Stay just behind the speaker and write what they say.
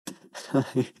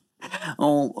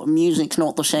Oh, music's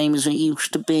not the same as it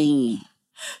used to be.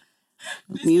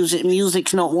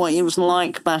 Music's not what it was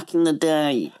like back in the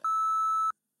day.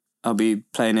 I'll be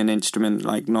playing an instrument,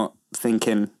 like not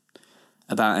thinking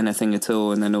about anything at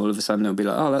all, and then all of a sudden it'll be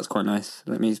like, oh, that's quite nice.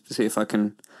 Let me see if I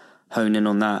can hone in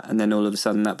on that, and then all of a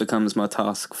sudden that becomes my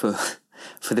task for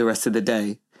the rest of the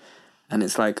day. And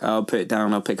it's like, I'll put it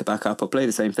down, I'll pick it back up, I'll play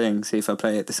the same thing, see if I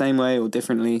play it the same way or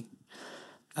differently.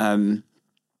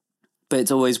 But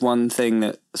it's always one thing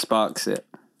that sparks it,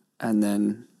 and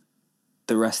then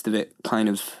the rest of it kind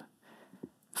of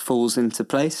falls into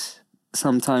place,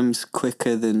 sometimes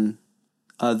quicker than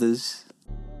others.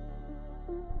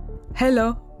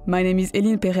 Hello, my name is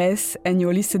Eline Perez, and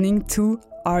you're listening to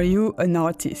Are You an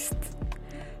Artist?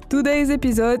 Today's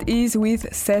episode is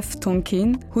with Seth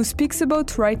Tonkin, who speaks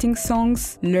about writing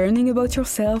songs, learning about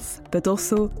yourself, but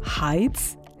also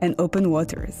heights and open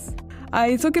waters.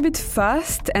 I talk a bit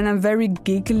fast and I'm very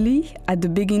giggly at the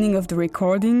beginning of the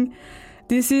recording.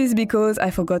 This is because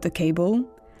I forgot a cable.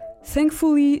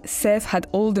 Thankfully, Seth had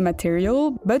all the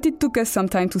material, but it took us some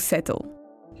time to settle.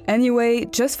 Anyway,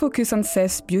 just focus on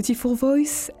Seth's beautiful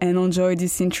voice and enjoy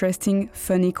this interesting,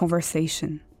 funny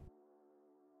conversation.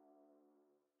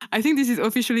 I think this is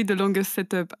officially the longest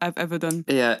setup I've ever done.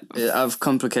 Yeah, I've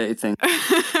complicated things.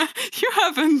 You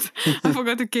haven't. I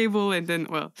forgot the cable and then,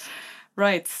 well.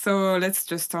 Right, so let's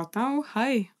just start now.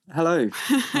 Hi. Hello,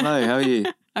 how are you?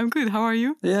 I'm good, how are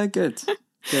you? Yeah, good.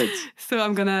 So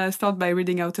I'm gonna start by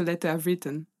reading out a letter I've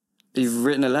written. You've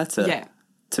written a letter? Yeah.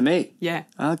 To me? Yeah.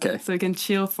 Okay. So you can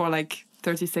chill for like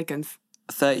 30 seconds.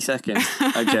 30 seconds?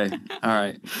 Okay, all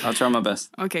right. I'll try my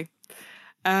best. Okay.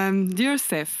 Dear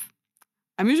Seth,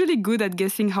 I'm usually good at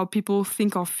guessing how people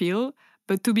think or feel,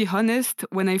 but to be honest,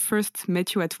 when I first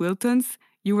met you at Wilton's,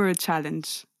 you were a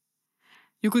challenge.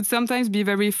 You could sometimes be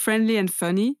very friendly and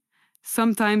funny,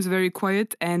 sometimes very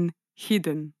quiet and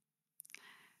hidden.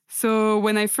 So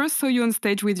when I first saw you on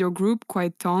stage with your group,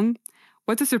 Quiet Tongue,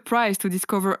 what a surprise to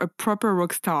discover a proper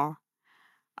rock star.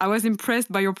 I was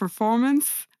impressed by your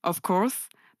performance, of course,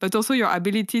 but also your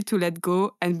ability to let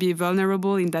go and be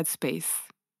vulnerable in that space.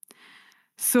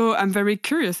 So I'm very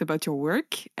curious about your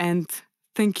work, and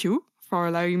thank you for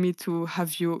allowing me to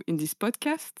have you in this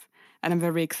podcast. And I'm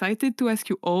very excited to ask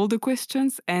you all the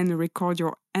questions and record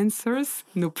your answers.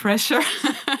 No pressure.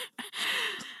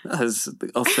 That's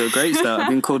off to a great start. I've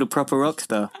been called a proper rock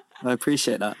star. I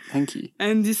appreciate that. Thank you.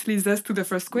 And this leads us to the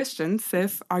first question.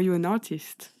 Seth, are you an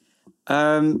artist?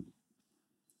 I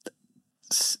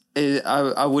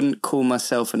wouldn't call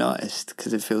myself an artist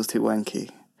because it feels too wanky.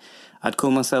 I'd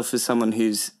call myself as someone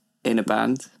who's in a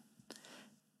band.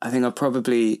 I think I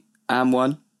probably am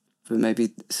one, but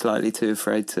maybe slightly too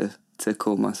afraid to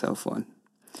call myself one.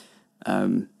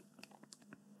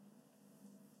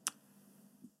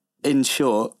 In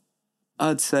short,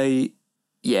 I'd say,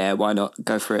 yeah, why not?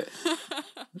 Go for it.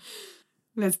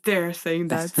 Let's dare saying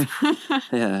that.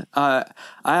 Yeah, I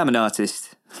am an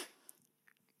artist.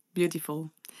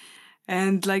 Beautiful.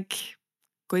 And like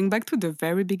going back to the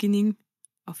very beginning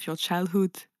of your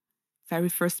childhood, very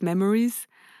first memories,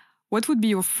 what would be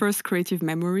your first creative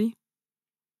memory?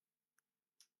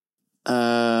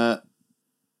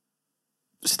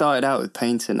 Started out with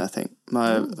painting, I think.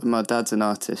 My dad's an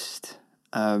artist.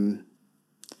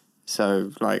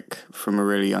 So like from a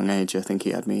really young age, I think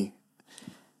he had me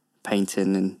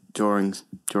painting and drawing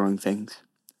things.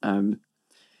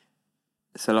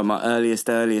 So like my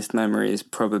earliest memory is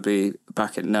probably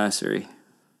back at nursery,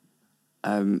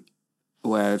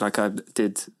 where like I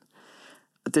did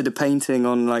a painting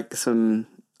on like on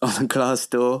a glass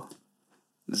door.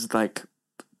 It's like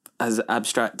as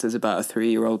abstract as about a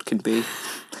 3-year-old can be.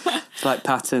 It's like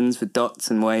patterns with dots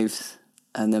and waves,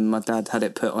 and then my dad had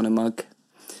it put on a mug.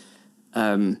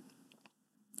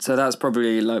 So that's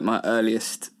probably like my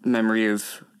earliest memory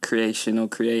of creation or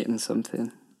creating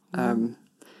something.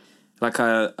 Like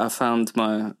I found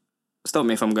my, stop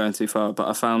me if I'm going too far, but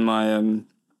I found my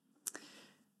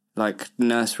like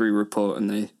nursery report,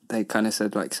 and they kind of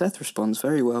said like Seth responds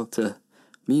very well to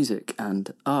music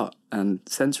and art and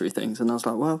sensory things, and I was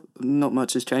like, well, not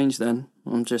much has changed then.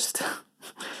 I'm just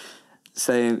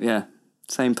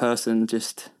same person,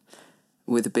 just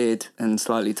with a beard and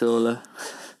slightly taller.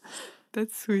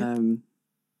 That's sweet.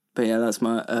 But yeah, that's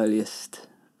my earliest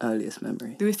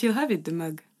memory. Do we still have it, the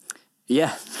mug?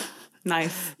 Yeah.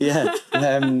 Nice. Yeah.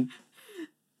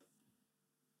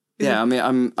 Yeah, I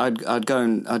mean, I'd go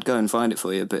and find it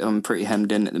for you, but I'm pretty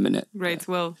hemmed in at the minute. Great.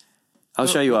 Well, I'll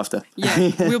show you after.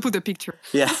 Yeah, we'll put a picture.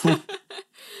 Yeah.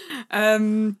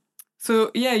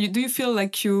 So yeah, do you feel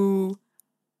like you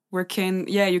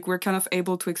you were kind of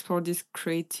able to explore this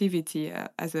creativity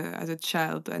as a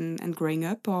child and growing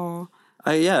up, or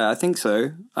Yeah, I think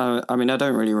so. I mean, I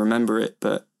don't really remember it,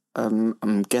 but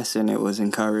I'm guessing it was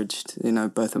encouraged. You know,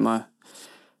 both my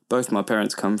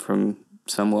parents come from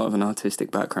somewhat of an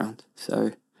artistic background,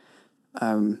 so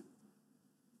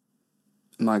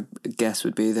my guess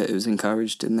would be that it was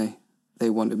encouraged, and they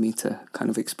wanted me to kind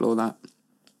of explore that,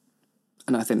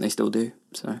 and I think they still do.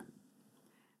 So.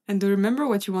 And do you remember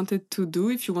what you wanted to do,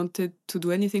 if you wanted to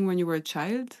do anything when you were a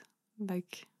child?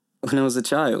 Like, when I was a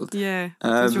child? Yeah, it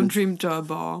was your dream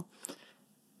job, or...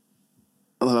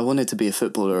 Well, I wanted to be a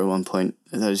footballer at one point.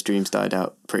 Those dreams died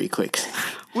out pretty quickly.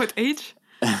 What age?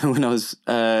 When I was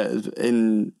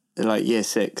in like year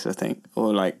 6, I think,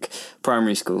 or like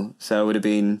primary school. So I would have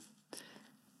been,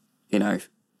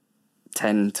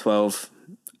 10, 12,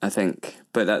 I think.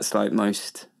 But that's like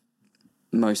most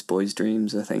boys'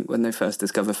 dreams, I think, when they first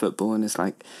discover football, and it's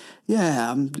like,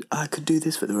 yeah, I could do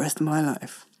this for the rest of my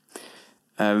life.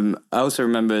 I also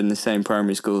remember in the same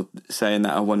primary school saying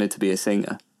that I wanted to be a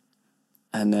singer,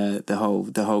 and the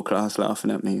whole class laughing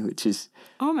at me, which is,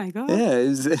 oh my god, yeah,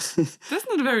 that's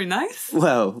not very nice.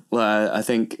 Well, I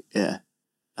think, yeah.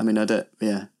 I mean, I don't,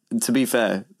 yeah. To be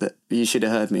fair, that you should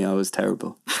have heard me. I was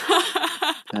terrible.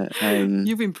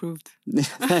 You've improved.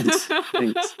 Thanks.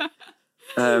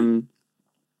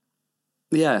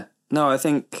 Yeah, no, I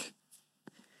think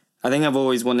I've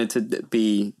always wanted to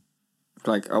be,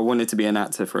 I wanted to be an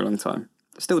actor for a long time.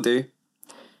 Still do.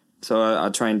 So I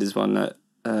trained as one at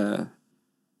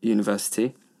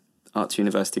university, Arts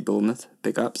University Bournemouth,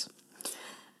 big ups.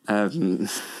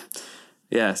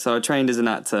 Yeah, so I trained as an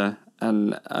actor,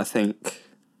 and I think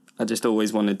I just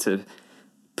always wanted to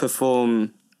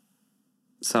perform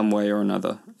some way or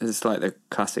another. It's like the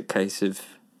classic case of,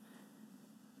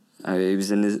 he was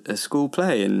in a school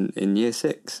play in year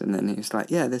 6, and then he was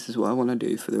like, yeah, this is what I want to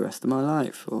do for the rest of my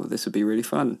life, or this would be really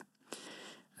fun.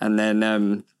 And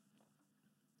then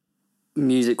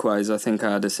music-wise, I think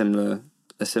I had a similar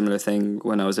thing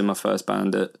when I was in my first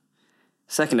band at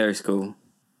secondary school.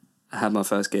 I had my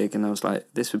first gig, and I was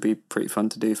like, this would be pretty fun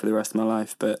to do for the rest of my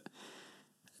life, but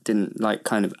didn't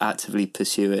kind of actively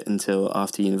pursue it until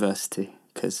after university,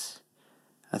 because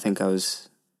I think I was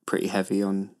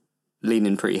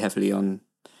leaning pretty heavily on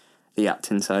the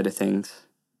acting side of things,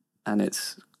 and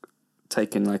it's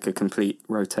taken like a complete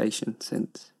rotation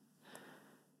since.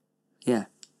 Yeah.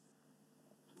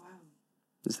 Wow.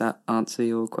 Does that answer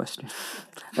your question?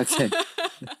 Okay.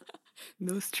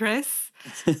 No stress.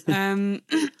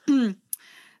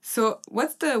 So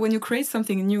when you create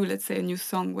something new, let's say a new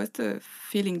song, what's the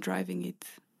feeling driving it?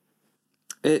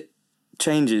 It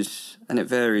changes and it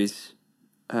varies.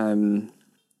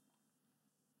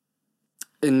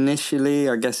 Initially,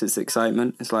 I guess it's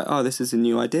excitement. It's like, oh, this is a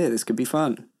new idea. This could be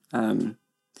fun.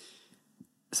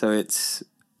 So it's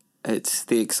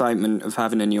the excitement of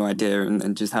having a new idea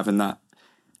and just having that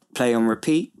play on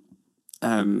repeat.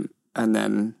 And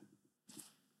then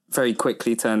very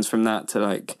quickly turns from that to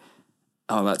like,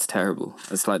 oh, that's terrible.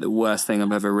 That's like the worst thing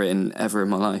I've ever written ever in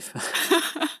my life.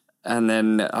 And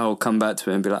then I'll come back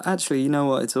to it and be like, actually, you know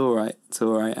what? It's all right. It's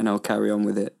all right. And I'll carry on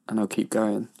with it and I'll keep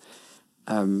going.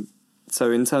 So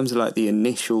in terms of like the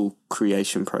initial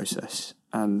creation process,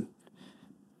 and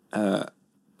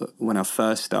when I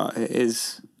first start, it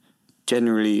is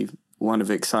generally one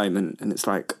of excitement, and it's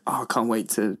like, oh, I can't wait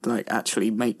to like actually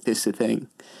make this a thing.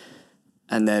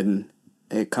 And then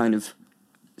it kind of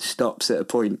stops at a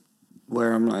point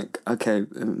where I'm like, okay,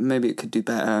 maybe it could do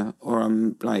better, or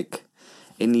I'm like,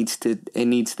 it needs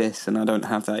this, and I don't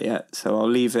have that yet, so I'll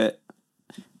leave it,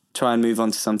 try and move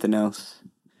on to something else,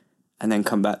 and then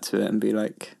come back to it and be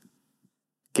like,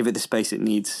 give it the space it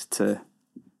needs to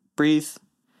breathe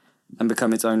and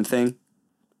become its own thing.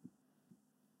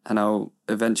 And I'll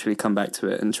eventually come back to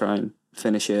it and try and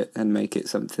finish it and make it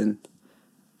something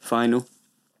final.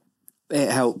 It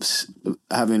helps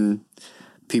having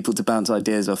people to bounce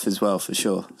ideas off as well, for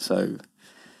sure. So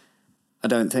I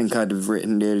don't think I'd have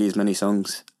written nearly as many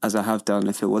songs as I have done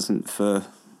if it wasn't for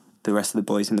the rest of the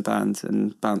boys in the band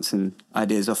and bouncing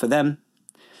ideas off of them,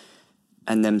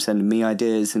 and them sending me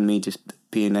ideas and me just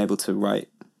being able to write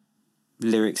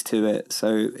lyrics to it.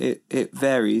 So it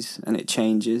varies and it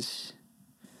changes.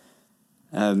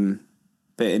 But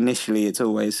initially it's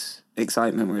always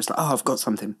excitement where it's like, oh, I've got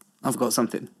something.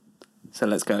 So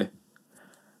let's go.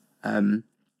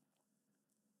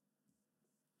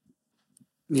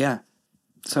 Yeah.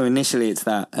 So initially it's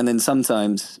that. And then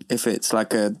sometimes if it's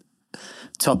like a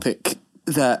topic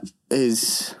that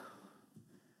is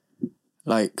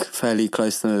like fairly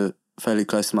close to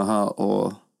my heart,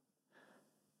 or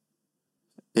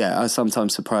I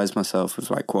sometimes surprise myself with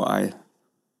like what I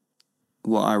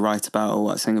write about or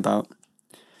what I sing about,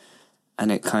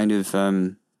 and it kind of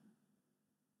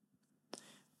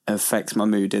affects my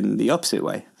mood in the opposite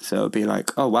way. So it'll be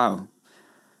like, oh wow,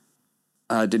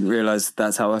 I didn't realize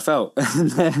that's how I felt.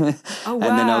 Oh, wow. And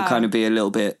then I'll kind of be a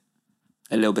little bit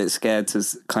scared to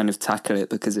kind of tackle it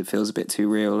because it feels a bit too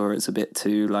real, or it's a bit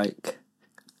too like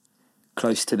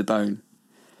close to the bone.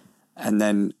 And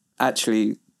then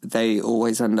actually they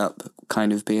always end up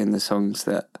kind of being the songs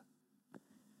that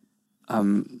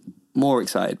I'm more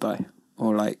excited by,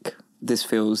 or like this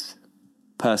feels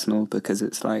personal because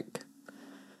it's like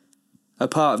a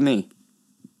part of me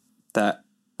that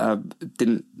I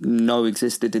didn't know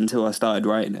existed until I started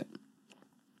writing it.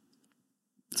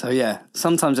 So yeah,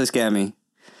 sometimes they scare me,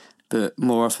 but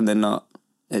more often than not,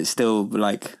 it's still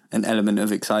like an element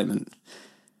of excitement.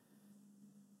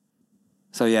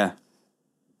 So yeah.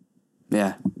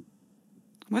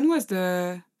 When was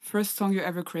the first song you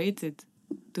ever created?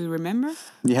 Do you remember?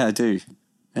 Yeah, I do.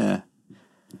 Yeah.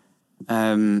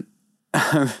 Well,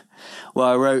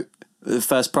 I wrote the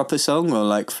first proper song or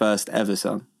like first ever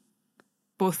song?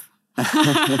 Both. Well,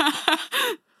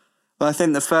 I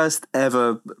think the first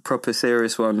ever proper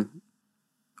serious one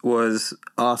was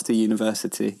after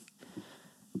university,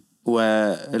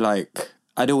 where like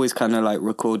I'd always kind of like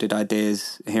recorded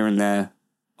ideas here and there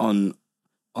on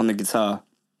the guitar,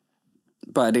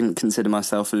 but I didn't consider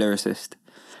myself a lyricist.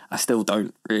 I still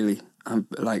don't really. I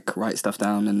like write stuff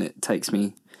down, and it takes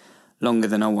me longer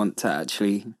than I want to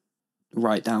actually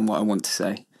write down what I want to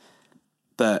say.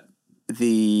 But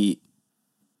the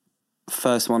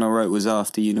first one I wrote was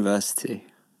after university,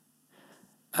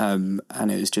 and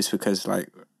it was just because like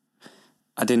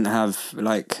I didn't have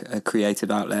like a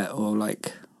creative outlet or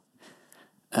like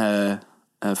a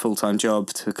full-time job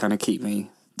to kind of keep me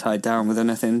tied down with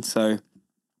anything, so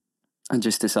I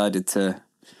just decided to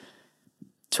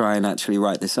try and actually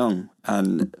write the song.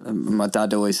 And my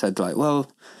dad always said like, well,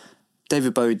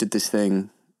 David Bowie did this thing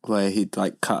where he'd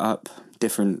like cut up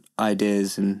different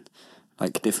ideas and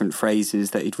like different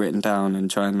phrases that he'd written down and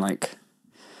try and like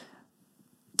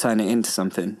turn it into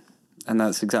something. And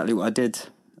that's exactly what I did.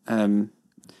 The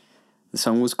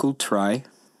song was called Try.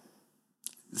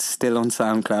 It's still on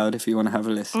SoundCloud if you want to have a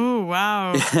listen. Oh,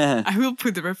 wow. Yeah. I will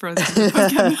put the reference.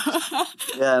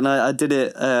 Yeah, and I did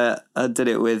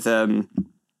it with my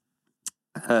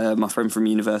friend from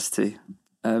university.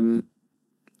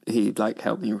 He like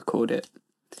helped me record it.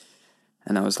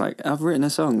 And I was like, I've written a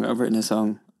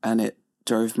song. And it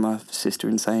drove my sister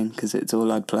insane because it's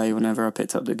all I'd play whenever I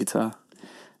picked up the guitar.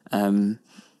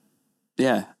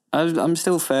 Yeah, I'm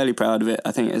still fairly proud of it.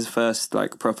 I think as first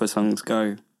like proper songs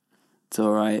go, it's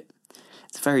all right.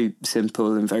 It's very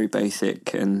simple and very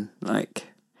basic and like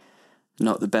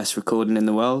not the best recording in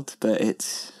the world, but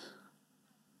it's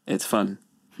fun.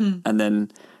 And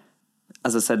then,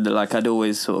 as I said, like I'd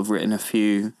always sort of written a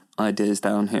few ideas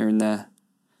down here and there.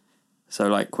 So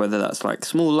like whether that's like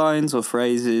small lines or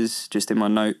phrases just in my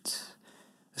notes,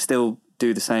 I still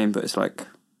do the same, but it's like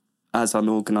as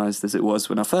unorganised as it was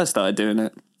when I first started doing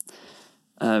it.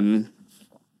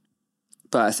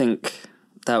 But I think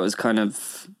that was kind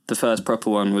of the first proper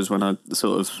one was when I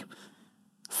sort of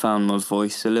found my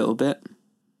voice a little bit,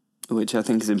 which I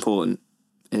think is important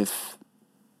if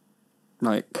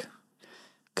like,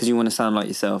 because you want to sound like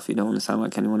yourself, you don't want to sound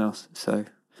like anyone else. So,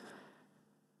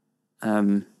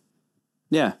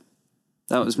 yeah,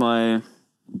 that was my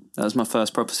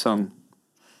first proper song,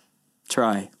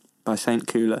 Try by Saint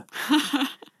Cooler,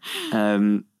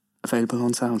 available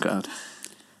on SoundCloud.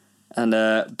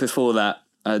 And before that,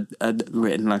 I'd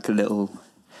written like a little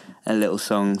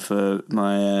song for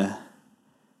my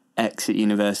ex at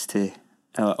university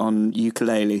on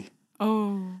ukulele.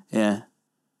 Oh. Yeah.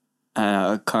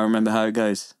 I can't remember how it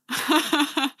goes.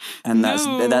 And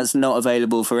that's not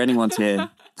available for anyone to hear,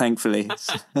 thankfully.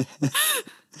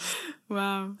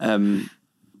 Wow.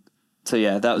 So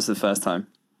yeah, that was the first time.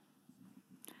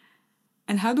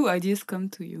 And how do ideas come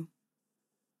to you?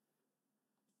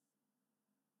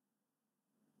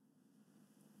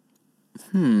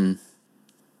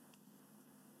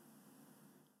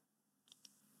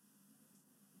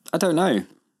 I don't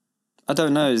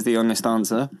know is the honest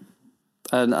answer.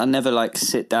 I never like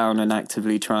sit down and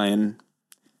actively try and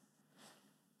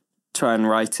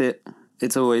write it.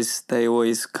 They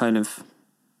always kind of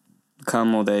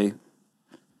come or they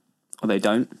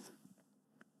don't.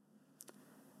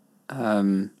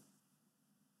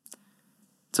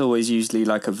 It's always usually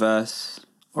like a verse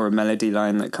or a melody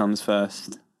line that comes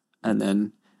first, and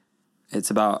then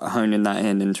it's about honing that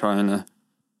in and trying to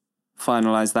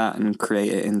finalize that and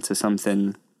create it into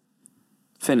something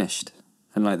finished.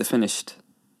 and like the finished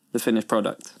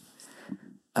product.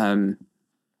 I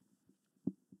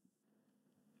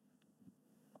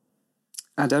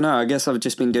don't know. I guess I've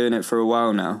just been doing it for a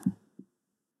while now.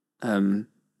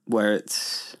 Where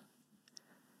it's,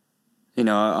 you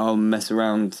know, I'll mess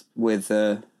around with.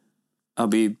 I'll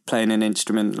be playing an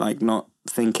instrument, like not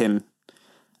thinking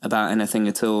about anything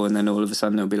at all, and then all of a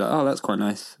sudden it'll be like, oh, that's quite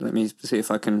nice. Let me see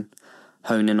if I can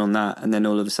hone in on that, and then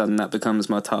all of a sudden that becomes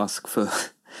my task for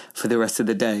for the rest of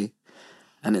the day.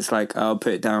 And it's like, I'll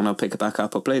put it down, I'll pick it back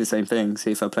up, I'll play the same thing,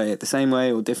 see if I play it the same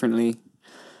way or differently.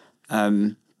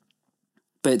 But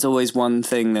it's always one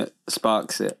thing that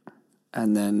sparks it,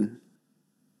 and then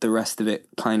the rest of it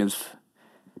kind of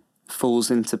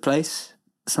falls into place,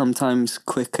 sometimes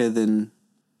quicker than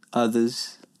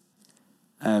others.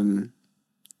 In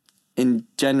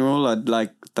general, I'd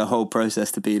like the whole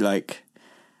process to be like,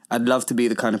 I'd love to be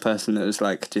the kind of person that was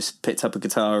like, just picked up a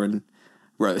guitar and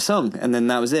wrote a song, and then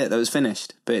that was it, that was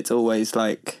finished. But it's always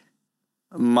like,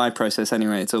 my process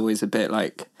anyway, it's always a bit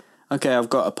like, okay, I've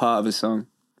got a part of a song.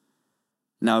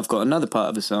 Now I've got another part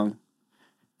of a song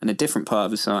and a different part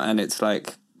of a song, and it's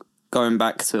like going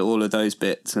back to all of those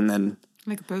bits and then...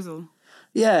 Like a puzzle.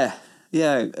 Yeah,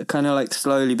 kind of like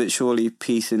slowly but surely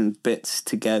piecing bits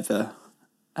together.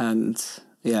 And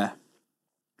yeah,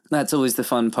 that's always the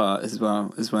fun part as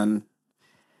well, is when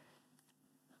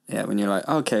you're like,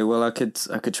 okay, well, I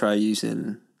could try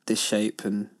using this shape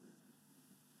and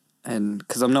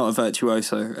because I'm not a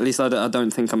virtuoso, at least I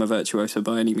don't think I'm a virtuoso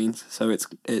by any means. So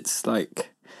it's like,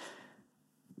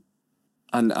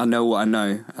 I know what I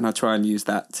know, and I try and use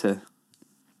that to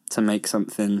make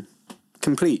something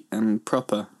complete and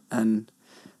proper and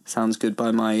sounds good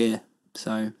by my ear.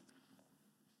 So,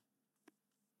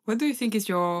 what do you think is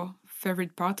your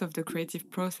favorite part of the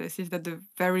creative process? Is that the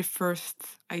very first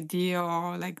idea,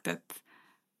 or like that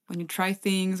when you try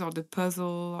things, or the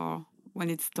puzzle, or when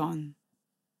it's done?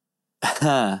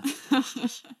 I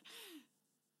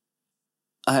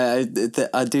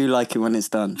do like it when it's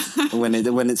done, when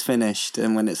it's finished,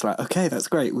 and when it's like, okay, that's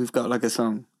great, we've got like a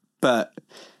song. But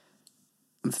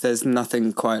there's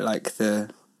nothing quite like the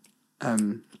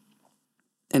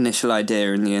initial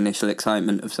idea and the initial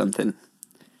excitement of something.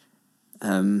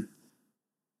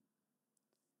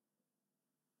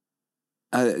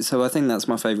 So I think that's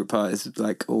my favourite part, is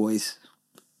like always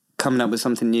coming up with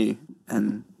something new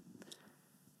and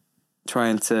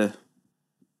trying to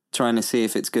see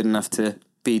if it's good enough to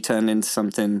be turned into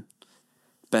something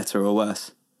better or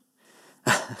worse.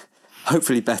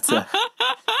 Hopefully better.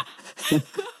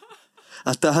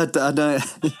 I don't.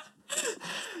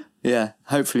 Yeah,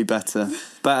 hopefully better.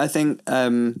 But I think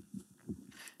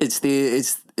it's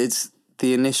the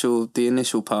initial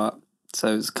part.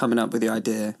 So it's coming up with the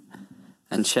idea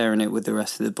and sharing it with the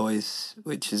rest of the boys,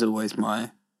 which is always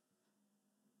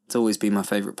it's always been my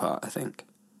favourite part, I think.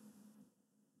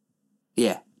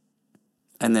 Yeah.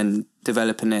 And then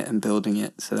developing it and building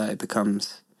it so that it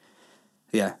becomes,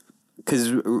 yeah.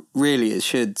 Because really it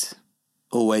should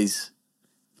always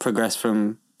progress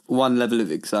from one level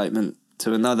of excitement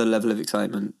to another level of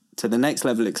excitement to the next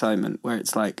level of excitement, where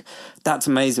it's like, that's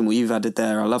amazing what you've added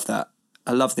there. I love that.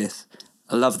 I love this.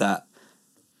 I love that.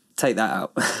 Take that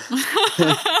out.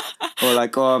 Or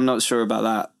like, oh, I'm not sure about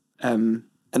that. And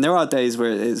there are days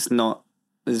where it's not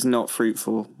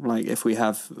fruitful. Like if we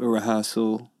have a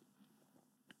rehearsal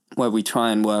where we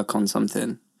try and work on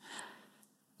something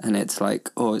and it's like,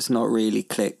 oh, it's not really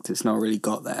clicked. It's not really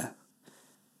got there.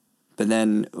 But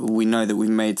then we know that we've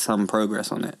made some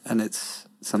progress on it, and it's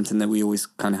something that we always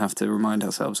kind of have to remind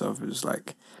ourselves of. It's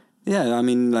like, yeah, I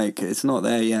mean, like, it's not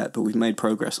there yet, but we've made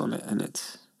progress on it, and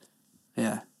it's,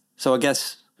 yeah. So I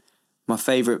guess my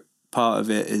favourite part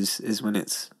of it is when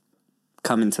it's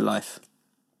coming to life.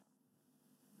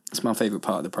 It's my favourite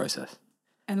part of the process.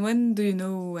 And when do you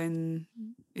know when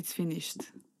it's finished?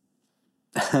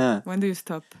 When do you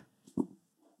stop?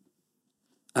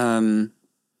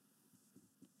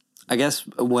 I guess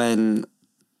when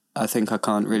I think I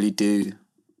can't really do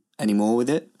any more with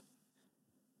it,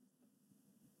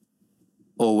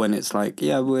 or when it's like,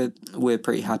 yeah, we're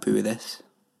pretty happy with this.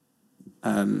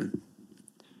 So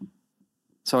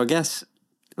I guess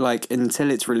like until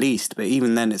it's released, but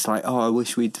even then it's like, oh, I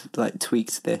wish we'd like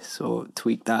tweaked this or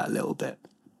tweaked that a little bit.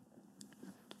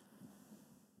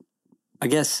 I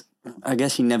guess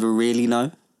you never really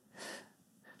know.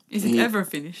 Is it ever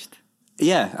finished?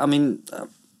 Yeah, I mean,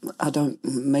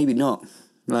 maybe not.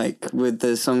 Like, with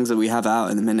the songs that we have out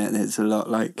in the minute, it's a lot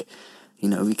like, you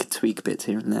know, we could tweak bits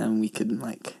here and there, and we could,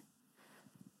 like...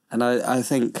 And I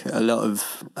think a lot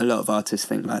of artists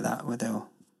think like that, where they'll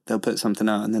put something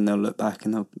out and then they'll look back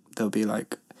and they'll be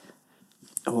like,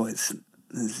 oh,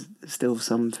 there's still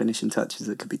some finishing touches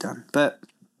that could be done. But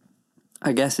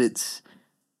I guess it's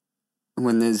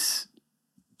when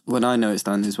I know it's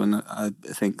done is when I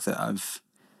think that I've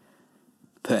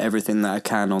put everything that I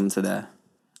can onto there,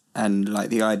 and like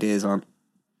the ideas aren't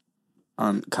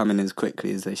coming as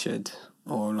quickly as they should,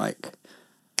 or like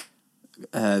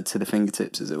to the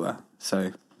fingertips, as it were.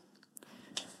 So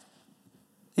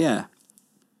yeah,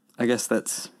 I guess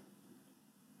that's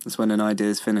when an idea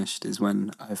is finished, is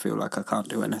when I feel like I can't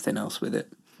do anything else with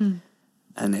it.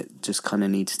 And it just kind of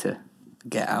needs to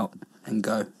get out and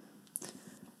go.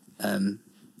 And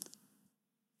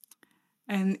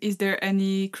is there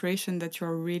any creation that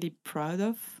you're really proud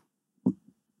of?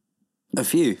 A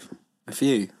few.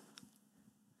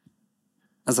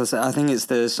 As I said, I think it's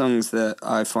the songs that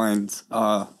I find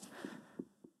are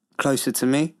closer to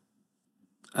me.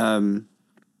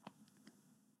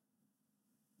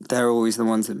 They're always the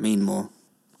ones that mean more,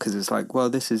 because it's like, well,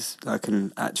 this is like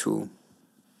an actual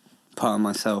part of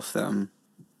myself that I'm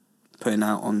putting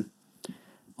out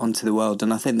onto the world,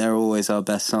 and I think they're always our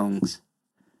best songs,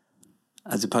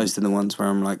 as opposed to the ones where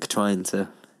I'm like trying to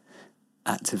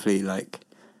actively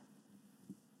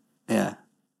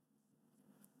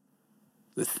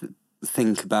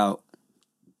think about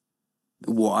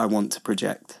what I want to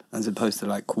project, as opposed to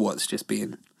like what's just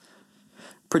being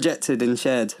projected and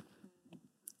shared.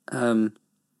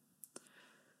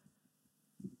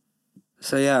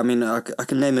 So yeah, I mean, I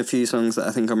can name a few songs that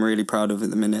I think I'm really proud of at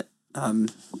the minute. I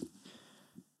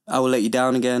Will Let You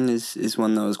Down Again is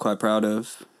one that I was quite proud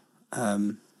of,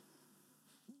 because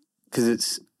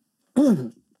it's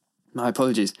my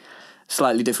apologies,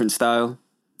 slightly different style.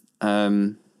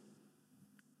 It's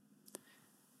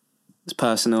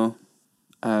personal,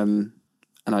 and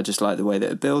I just like the way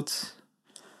that it builds.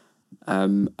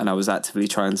 And I was actively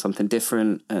trying something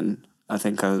different, and I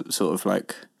think I sort of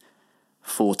like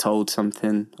foretold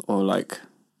something, or like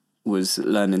was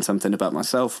learning something about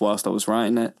myself whilst I was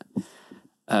writing it.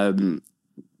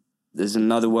 There's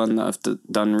another one that I've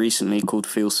done recently called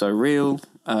Feel So Real,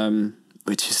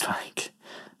 which is like,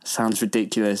 sounds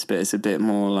ridiculous, but it's a bit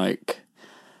more like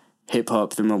hip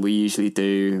hop than what we usually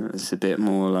do. It's a bit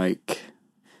more like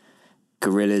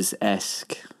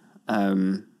Gorillaz-esque.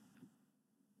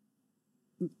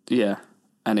 Yeah,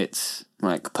 and it's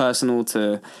like personal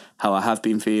to how I have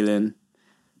been feeling,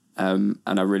 and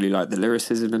I really like the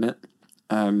lyricism in it.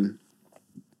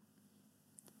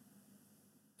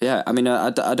 Yeah, I mean,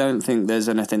 I don't think there's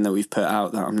anything that we've put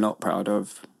out that I'm not proud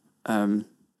of.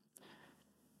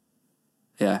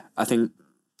 Yeah, I think,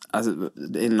 as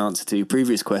in answer to your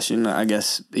previous question, I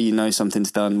guess you know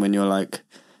something's done when you're like,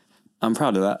 I'm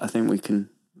proud of that. I think we can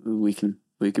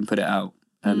put it out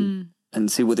and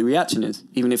see what the reaction is,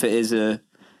 even if it is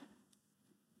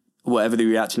whatever the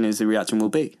reaction is, the reaction will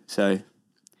be. So,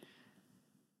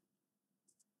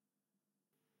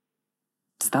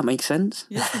 does that make sense?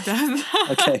 Yes, it does.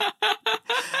 Okay,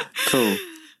 cool.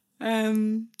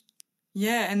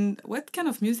 Yeah, and what kind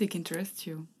of music interests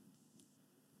you?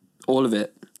 All of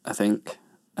it, I think.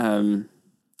 Even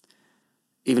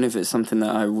if it's something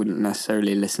that I wouldn't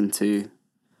necessarily listen to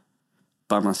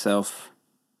by myself.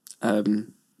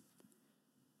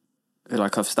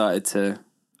 Like I've started to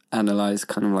analyse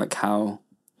kind of like how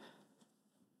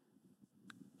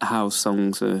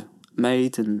songs are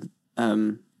made, and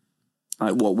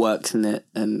like what works in it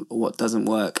and what doesn't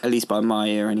work, at least by my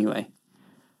ear anyway.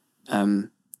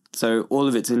 So all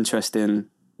of it's interesting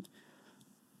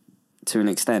to an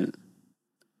extent.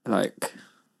 Like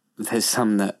there's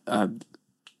some that I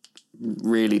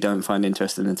really don't find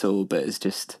interesting at all, but it's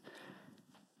just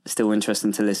still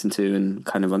interesting to listen to, and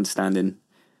kind of understanding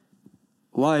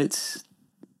why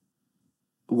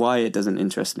it doesn't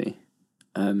interest me.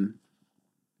 And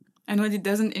when it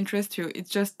doesn't interest you, it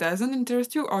just doesn't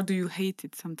interest you, or do you hate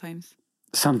it sometimes?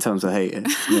 Sometimes I hate it.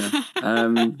 Yeah.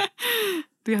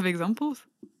 Do you have examples?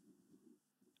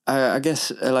 I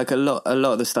guess like a lot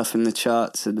of the stuff in the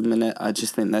charts at the minute, I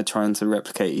just think they're trying to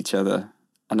replicate each other,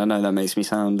 and I know that makes me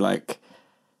sound like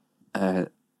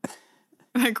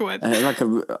like what? Like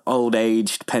a old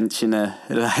aged pensioner,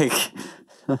 like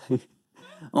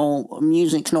oh,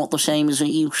 music's not the same as it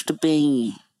used to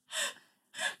be.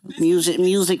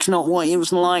 Music's not what it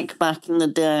was like back in the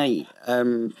day.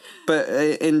 But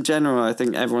in general, I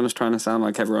think everyone's trying to sound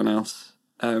like everyone else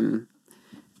in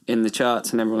the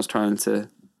charts, and everyone's trying to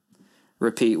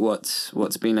repeat what's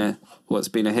been a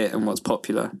hit and what's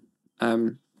popular.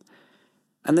 And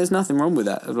there's nothing wrong with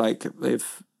that. Like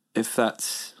if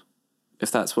that's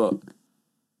what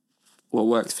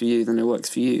works for you, then it works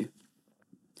for you.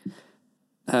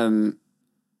 And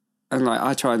like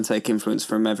I try and take influence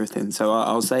from everything. So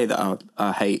I'll say that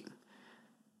I hate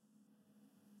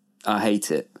I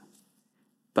hate it,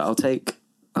 but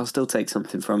I'll still take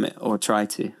something from it, or try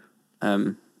to,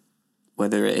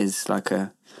 whether it is like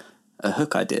a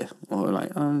hook idea, or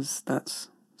like, oh, that's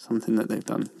something that they've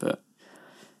done. But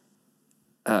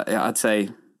I'd say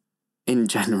in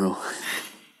general,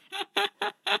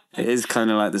 it is kind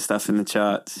of like the stuff in the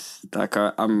charts. Like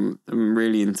I'm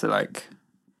really into like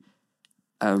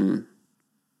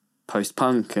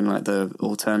post-punk and like the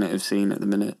alternative scene at the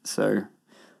minute. So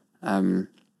yeah,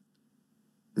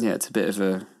 it's a bit of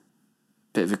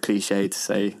a cliche to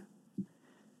say,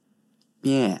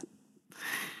 yeah,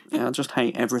 I just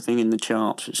hate everything in the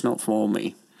charts. It's not for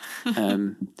me.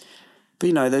 But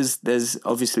you know, there's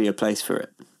obviously a place for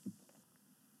it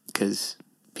because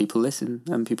people listen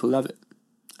and people love it.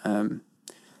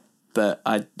 But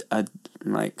I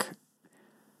like,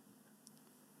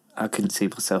 I couldn't see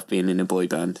myself being in a boy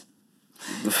band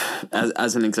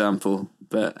as an example.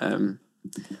 But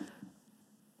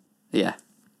yeah.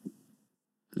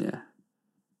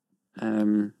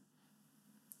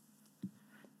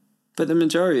 But the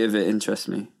majority of it interests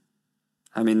me.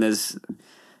 I mean, there's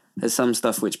some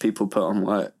stuff which people put on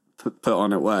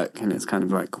at work, and it's kind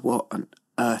of like, what on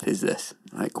earth is this?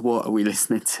 Like, what are we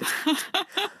listening to?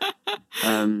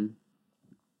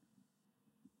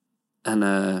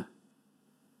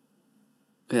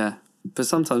 Yeah, but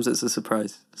sometimes it's a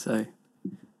surprise. So,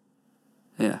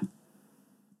 yeah.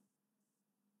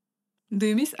 Do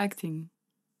you miss acting?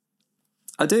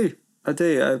 I do. I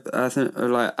think,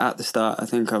 like, at the start, I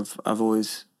think I've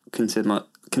always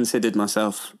considered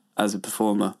myself as a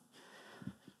performer,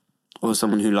 or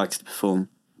someone who likes to perform.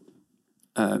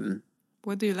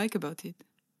 What do you like about it?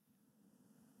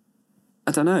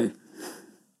 I don't know.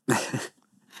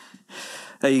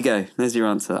 There you go. There's your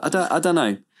answer. I don't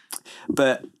know,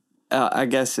 but I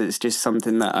guess it's just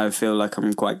something that I feel like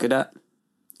I'm quite good at.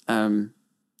 I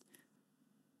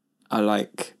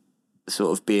like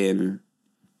sort of being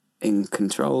in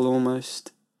control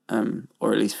almost,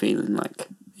 or at least feeling like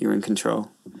you're in control.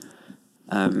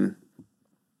 I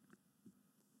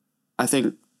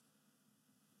think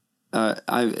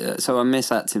I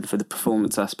miss acting for the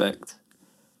performance aspect,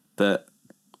 but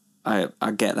I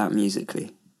get that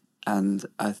musically, and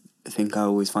I think I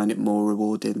always find it more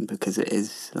rewarding because it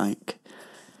is like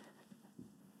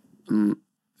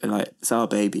it's our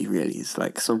baby, really. It's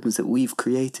like songs that we've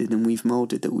created and we've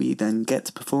molded that we then get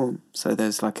to perform. So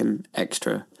there's like an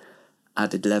extra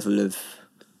added level of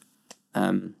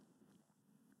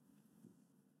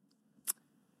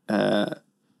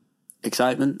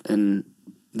excitement, and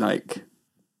like,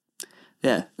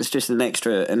 yeah, it's just an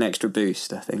extra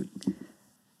boost, I think.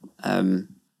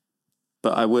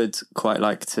 But I would quite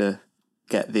like to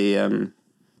get the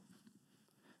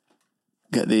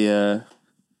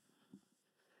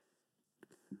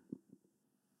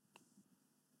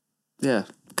yeah,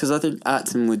 because I think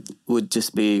acting would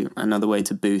just be another way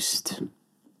to boost,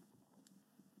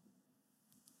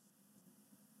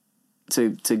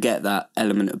 to get that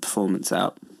element of performance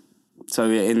out. So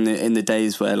in the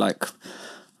days where, like,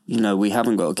 you know, we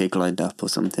haven't got a gig lined up or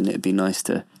something, it'd be nice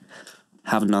to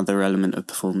have another element of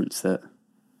performance that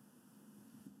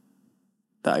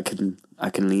I can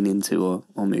lean into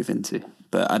or move into.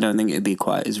 But I don't think it'd be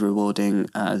quite as rewarding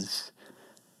as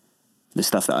the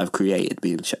stuff that I've created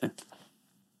being shown,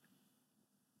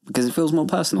 because it feels more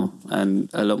personal and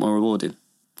a lot more rewarding,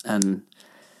 and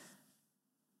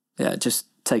yeah, it just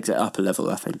takes it up a level,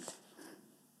 I think,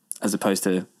 as opposed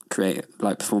to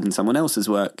performing someone else's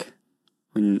work.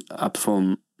 When I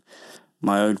perform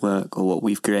my own work or what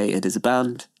we've created as a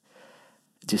band,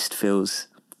 it just feels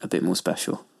a bit more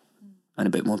special and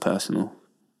a bit more personal.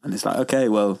 And it's like, okay,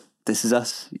 well, this is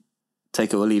us.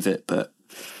 Take it or leave it, but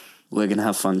we're going to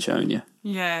have fun showing you.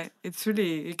 Yeah, it's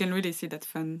really, you can really see that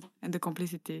fun and the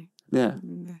complicity. Yeah.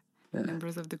 The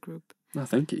members of the group. Oh,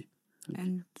 thank you.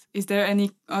 And is there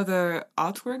any other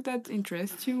artwork that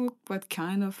interests you?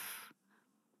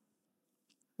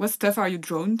 What stuff are you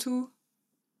drawn to?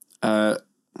 Well,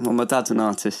 my dad's an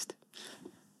artist.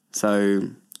 So,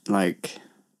 like,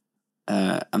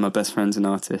 and my best friend's an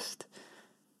artist.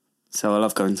 So I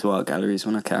love going to art galleries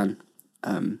when I can.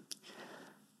 I'm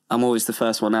always the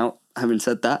first one out, having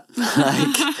said that.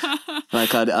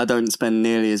 I don't spend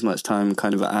nearly as much time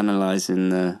kind of analysing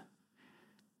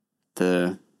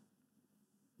the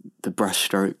brush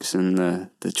strokes and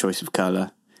the choice of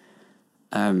colour.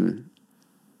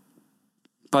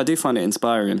 But I do find it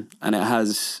inspiring, and it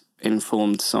has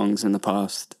informed songs in the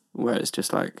past where it's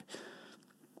just like,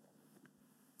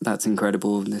 that's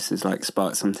incredible, this has like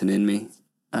sparked something in me.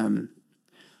 I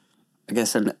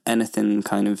guess anything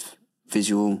kind of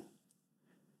visual,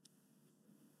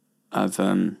 I've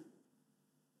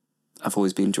I've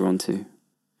always been drawn to.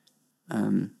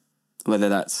 Whether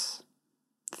that's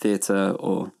theatre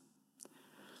or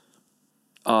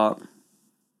art,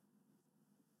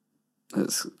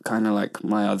 it's kind of like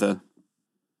my other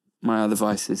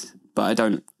vices. But I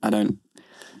don't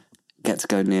get to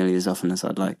go nearly as often as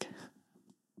I'd like.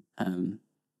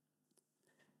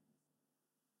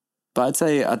 But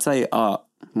I'd say art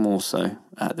more so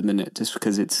at the minute, just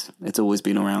because it's always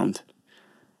been around.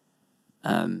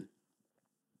 And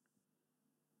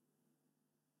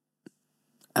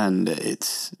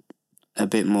it's a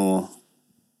bit more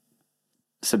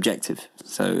subjective.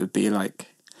 So it'd be like,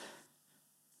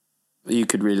 you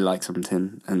could really like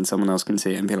something and someone else can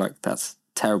see it and be like, that's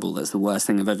terrible, that's the worst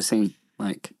thing I've ever seen.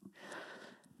 Like,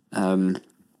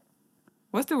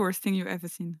 what's the worst thing you've ever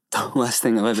seen? The worst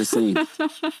thing I've ever seen.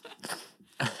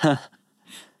 I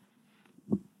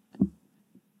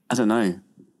don't know.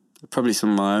 Probably some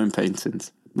of my own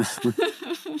paintings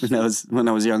when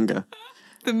I was younger.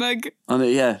 The mug.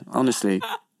 Yeah, honestly.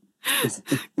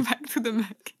 Back to the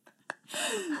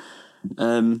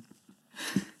mug.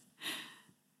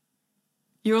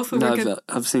 You also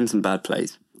I've seen some bad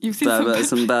plays. You've seen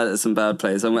some bad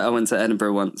plays. I went to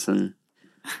Edinburgh once and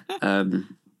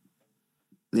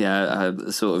I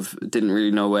sort of didn't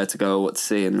really know where to go or what to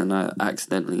see, and then I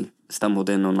accidentally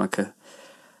stumbled in on like a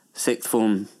sixth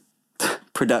form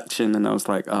production, and I was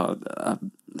like, oh,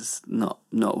 it's not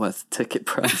worth the ticket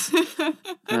price.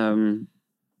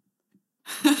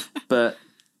 But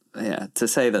yeah, to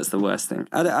say that's the worst thing,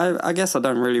 I guess I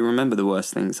don't really remember the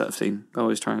worst things that I've seen. I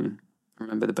always try and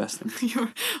remember the best things.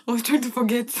 You're always trying to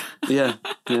forget. Yeah.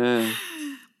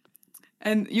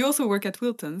 And you also work at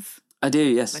Wilton's. I do,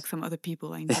 yes. Like some other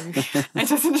people I interview. I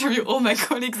just interview all my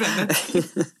colleagues and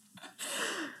that.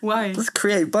 Why? Let's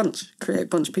create a bunch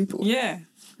of people. Yeah.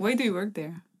 Why do you work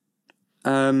there?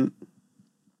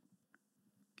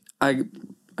 I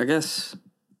guess,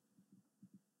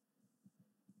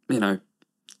 you know,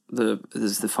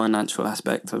 there's the financial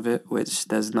aspect of it, which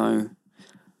there's no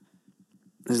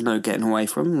getting away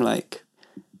from. Like,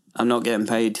 I'm not getting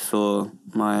paid for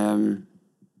my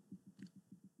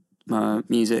my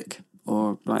music,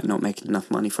 or like not making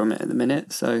enough money from it at the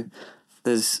minute. So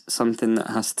there's something that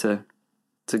has to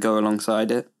go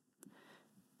alongside it.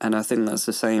 And I think that's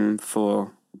the same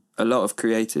for a lot of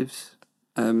creatives,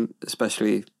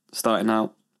 especially starting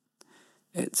out.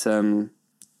 It's you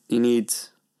need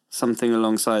something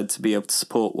alongside to be able to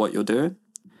support what you're doing.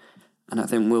 And I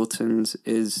think Wilton's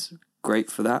is great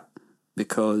for that,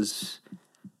 because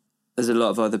there's a lot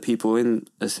of other people in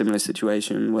a similar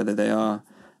situation, whether they are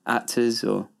actors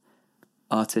or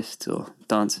artists or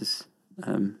dancers.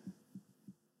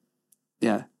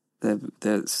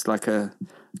 There's like a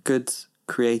good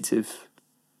creative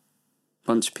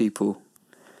bunch of people,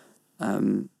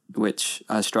 which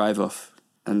I strive off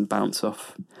and bounce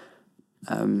off.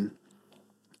 And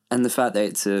the fact that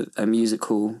it's a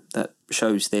musical that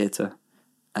shows theatre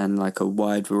and like a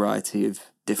wide variety of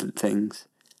different things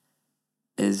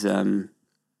is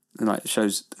like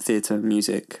shows theatre,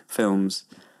 music, films,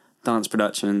 dance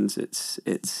productions. It's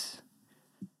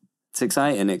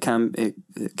exciting. It can be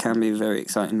a very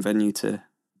exciting venue to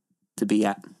be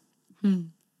at.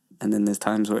 And then there's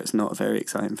times where it's not a very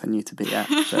exciting venue to be at.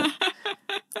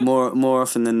 But more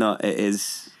often than not,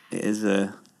 it's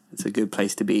a good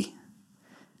place to be.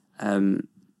 And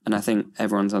I think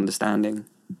everyone's understanding.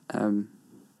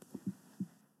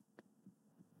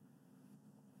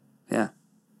 Yeah.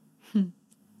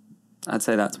 I'd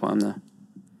say that's why I'm there.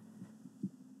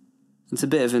 It's a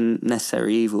bit of a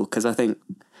necessary evil, because I think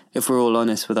if we're all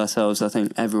honest with ourselves, I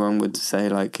think everyone would say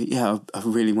like, yeah, I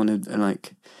really want to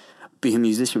like be a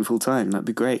musician full time. That'd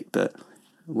be great. But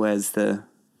where's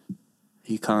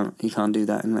you can't do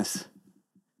that unless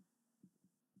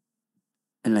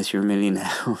you're a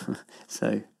millionaire.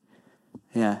 So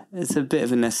yeah, it's a bit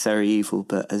of a necessary evil,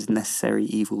 but as necessary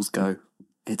evils go,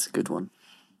 it's a good one.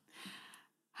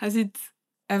 Has it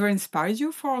ever inspired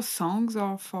you for songs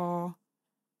or for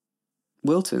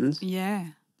Wilton's? Yeah.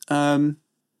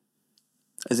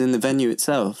 As in the venue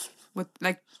itself?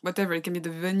 Whatever. It can be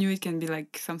the venue, it can be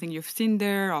like something you've seen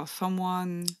there or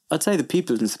someone. I'd say the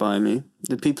people inspire me.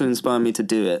 The people inspire me to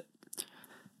do it.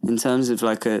 In terms of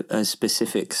like a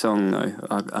specific song, though,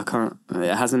 I can't.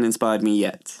 It hasn't inspired me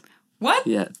yet. What?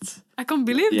 Yet. I can't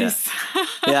believe this.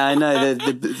 Yeah, I know.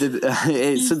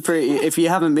 It's a pretty. If you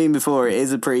haven't been before, it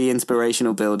is a pretty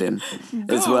inspirational building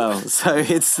as well. So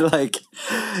it's like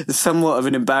somewhat of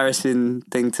an embarrassing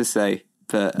thing to say,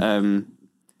 but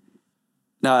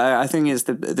no, I think it's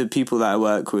the people that I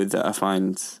work with that I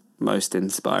find most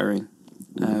inspiring.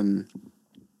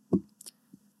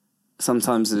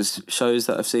 sometimes there's shows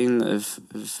that I've seen that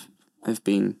have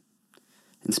been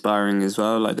inspiring as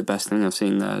well. Like the best thing I've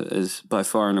seen there is by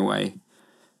far and away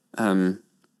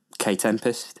K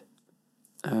Tempest.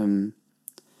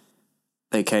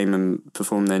 They came and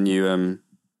performed their new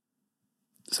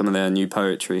some of their new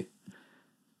poetry,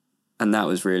 and that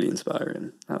was really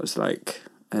inspiring. That was like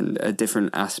a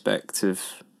different aspect of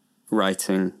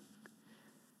writing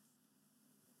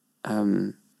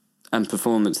and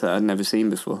performance that I'd never seen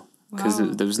before, because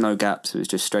there was no gaps. It was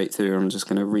just straight through. I'm just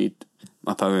going to read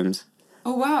my poems.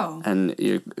 Oh, wow. And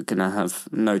you're going to have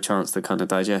no chance to kind of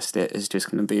digest it. It's just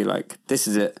going to be like, this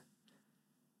is it.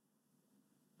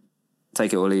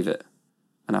 Take it or leave it.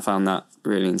 And I found that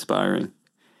really inspiring.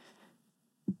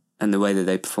 And the way that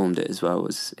they performed it as well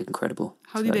was incredible.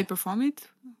 How did they perform it?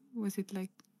 Was it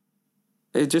like...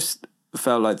 It just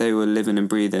felt like they were living and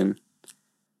breathing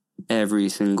every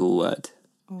single word.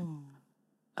 Oh.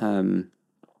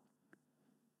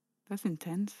 That's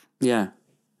intense. Yeah.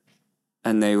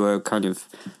 And they were kind of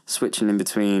switching in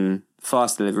between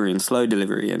fast delivery and slow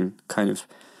delivery, and kind of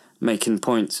making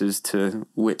points as to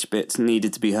which bits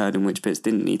needed to be heard and which bits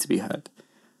didn't need to be heard.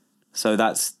 So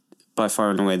that's by far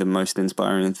and away the most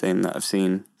inspiring thing that I've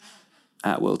seen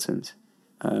at Wilton's.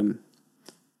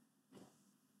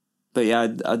 But yeah,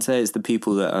 I'd say it's the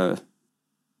people that are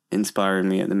inspiring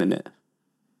me at the minute.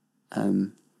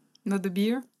 Not the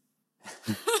beer?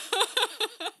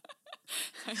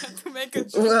 I had to make a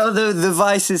joke. Well, the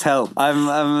vices help.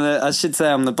 I should say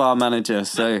I'm the bar manager,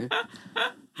 so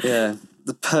yeah,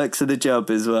 the perks of the job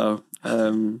as well.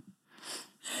 No,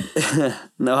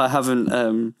 I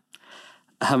haven't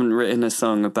written a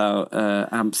song about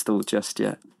Amstel just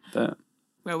yet, but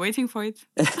we're waiting for it.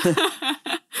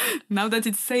 Now that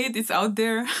it's said, it's out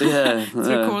there. Yeah, it's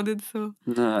recorded. So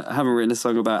no, I haven't written a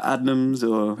song about Adnams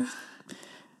or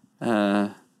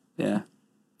yeah.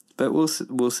 But we'll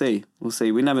see. We'll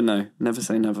see. We never know. Never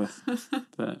say never.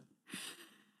 But.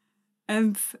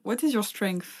 And what is your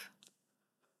strength?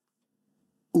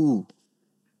 Ooh.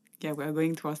 Yeah, we are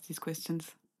going to ask these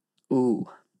questions. Ooh.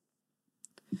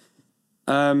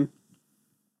 I've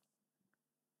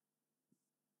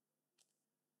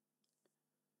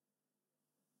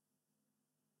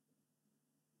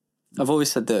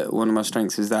always said that one of my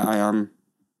strengths is that I am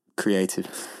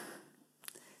creative.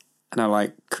 And I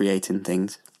like creating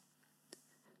things.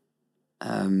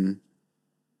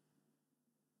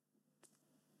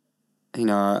 You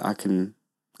know, I can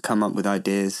come up with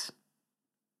ideas.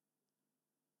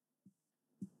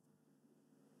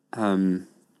 I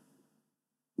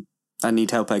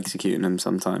need help executing them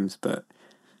sometimes, but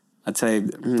I'd say,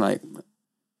 like,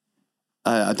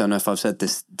 I don't know if I've said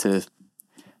this to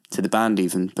the band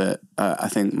even, but I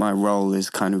think my role is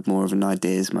kind of more of an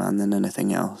ideas man than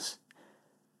anything else.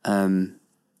 And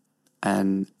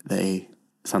they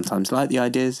sometimes like the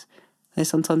ideas, they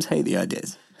sometimes hate the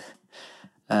ideas.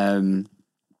 But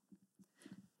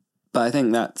I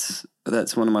think that's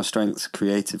one of my strengths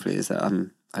creatively, is that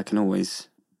I can always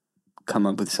come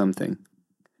up with something.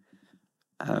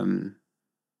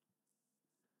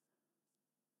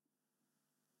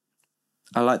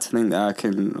 I like to think that I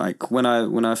can, like, when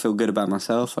I feel good about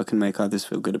myself, I can make others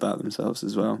feel good about themselves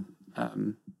as well.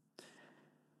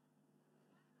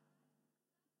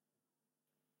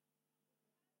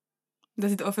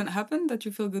 Does it often happen that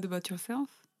you feel good about yourself?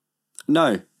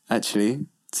 No, actually.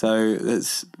 So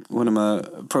that's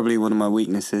probably one of my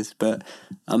weaknesses. But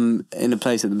I'm in a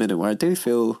place at the minute where I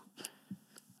feel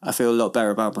a lot better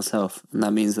about myself, and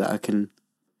that means that I can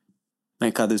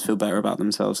make others feel better about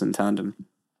themselves in tandem.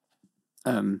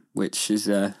 Which is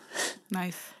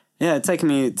nice. Yeah, it's taken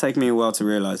me a while to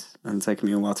realise, and taken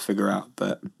me a while to figure out.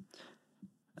 But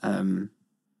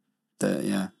that,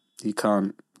 yeah, you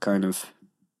can't kind of.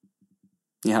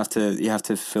 You have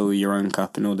to fill your own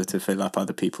cup in order to fill up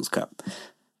other people's cup.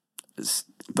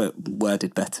 But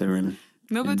worded better and.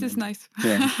 No, but it's nice.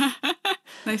 Yeah.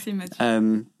 Nice image.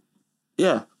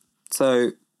 Yeah.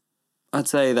 So I'd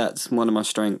say that's one of my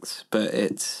strengths, but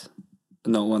it's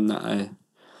not one that I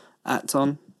act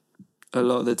on a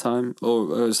lot of the time,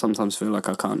 or sometimes feel like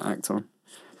I can't act on.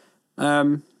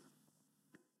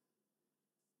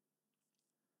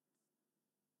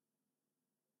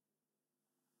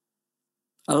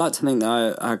 I like to think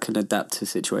that I can adapt to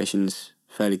situations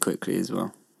fairly quickly as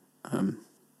well.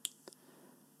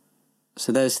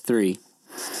 So there's 3.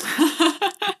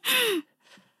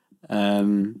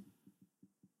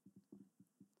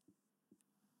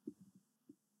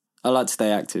 I like to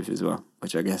stay active as well,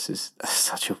 which I guess is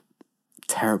such a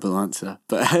terrible answer.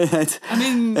 But I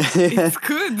mean, it's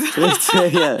good.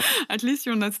 Yeah. At least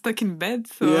you're not stuck in bed.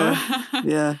 So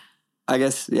yeah. I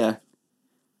guess, yeah.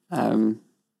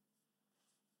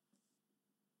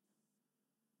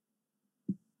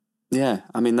 Yeah,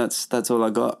 I mean, that's all I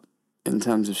got in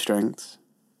terms of strengths.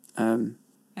 And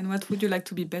what would you like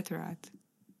to be better at?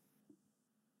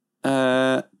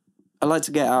 I like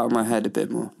to get out of my head a bit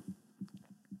more.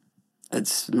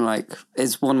 It's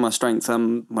one of my strengths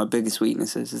and my biggest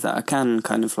weaknesses is that I can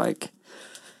kind of like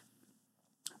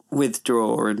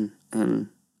withdraw and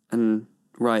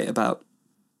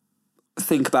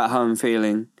think about how I'm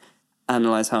feeling,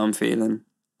 analyze how I'm feeling,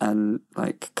 and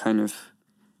like kind of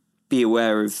be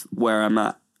aware of where I'm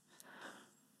at,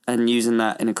 and using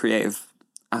that in a creative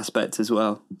aspect as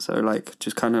well. So like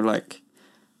just kind of like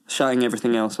shutting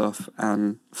everything else off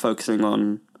and focusing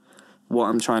on what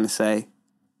I'm trying to say.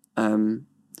 But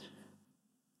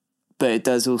it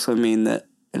does also mean that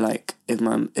like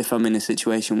if I'm in a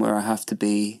situation where I have to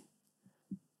be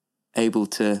able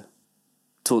to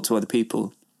talk to other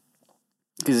people,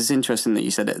 because it's interesting that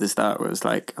you said it at the start where it's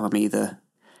like I'm either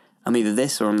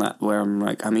this or I'm that, where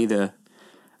I'm either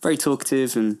very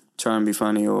talkative and try and be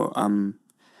funny, or I'm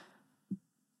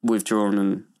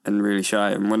withdrawn and really shy.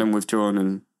 And when I'm withdrawn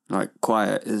and like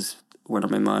quiet is when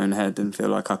I'm in my own head and feel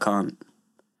like I can't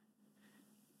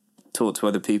talk to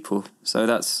other people. So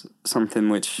that's something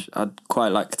which I'd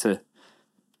quite like to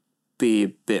be a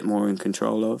bit more in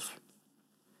control of.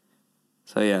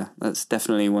 So yeah, that's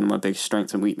definitely one of my biggest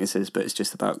strengths and weaknesses, but it's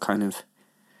just about kind of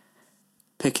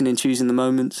picking and choosing the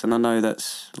moments. And I know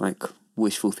that's like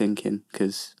wishful thinking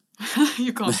because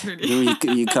you can't really.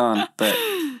 you can't, but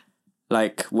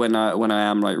like when I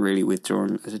am like really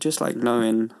withdrawn, it's just like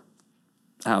knowing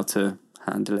how to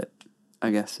handle it,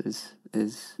 I guess is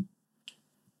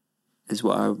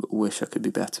what I wish I could be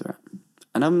better at.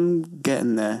 And I'm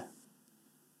getting there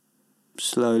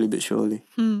slowly but surely,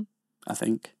 I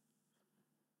think.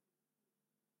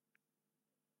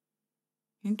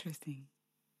 Interesting.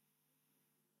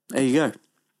 There you go.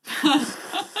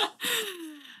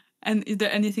 And is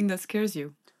there anything that scares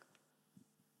you?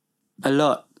 A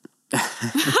lot.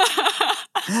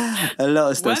 A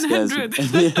lot of stuff scares me.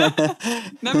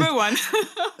 100. Number one.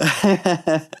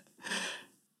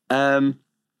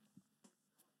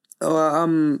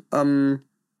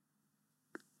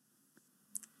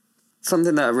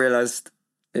 Something that I realised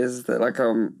is that like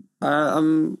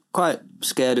I'm quite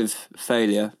scared of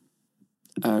failure,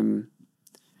 and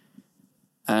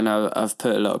I've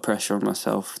put a lot of pressure on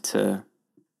myself to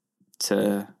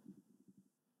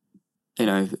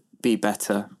be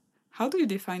better. How do you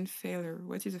define failure?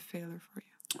 What is a failure for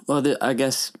you? Well, I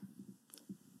guess,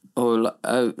 or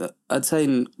I'd say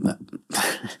in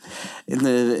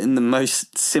the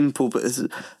most simple, but it's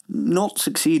not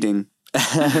succeeding.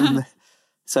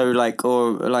 So like,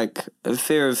 or like a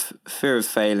fear of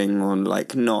failing, or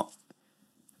like not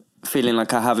feeling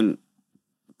like I haven't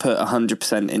put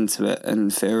 100% into it,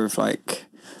 and fear of like,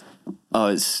 oh,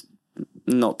 it's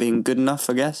not being good enough,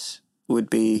 I guess, would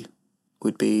be.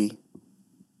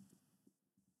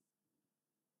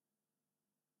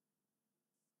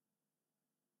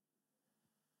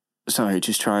 Sorry,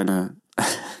 just trying to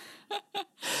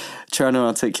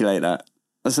articulate that.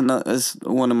 That's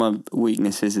one of my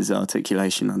weaknesses is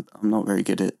articulation. I'm not very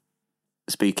good at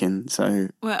speaking, so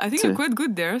well, I think you're quite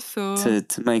good there. So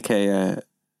to make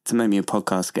me a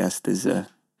podcast guest is a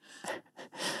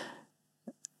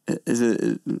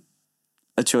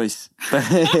choice.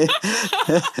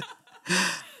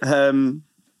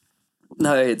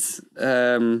 No, it's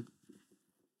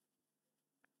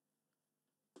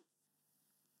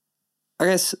I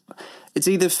guess it's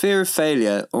either fear of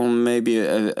failure or maybe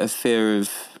a fear of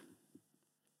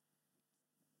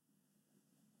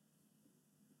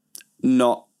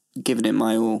not giving it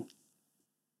my all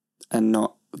and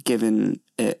not giving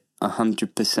it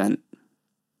 100%.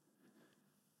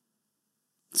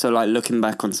 So like looking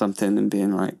back on something and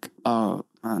being like, oh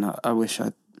man, I wish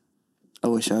I'd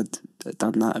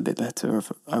done that a bit better, or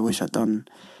I wish I'd done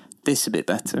this a bit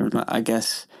better. And I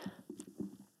guess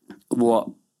what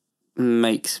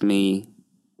makes me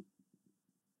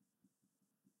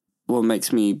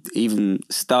even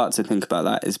start to think about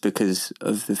that is because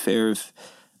of the fear of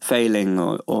failing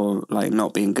or like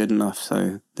not being good enough.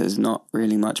 So there's not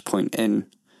really much point in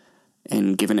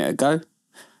giving it a go.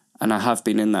 And I have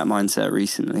been in that mindset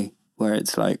recently where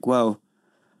it's like, well,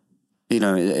 you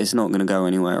know, it's not going to go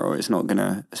anywhere, or it's not going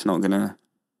to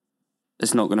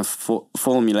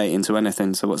formulate into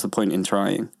anything. So what's the point in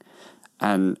trying?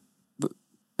 And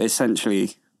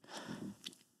essentially,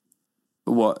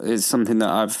 what is something that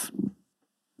I've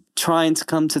trying to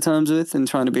come to terms with and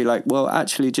trying to be like, well,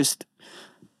 actually, just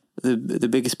the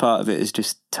biggest part of it is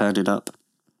just turn it up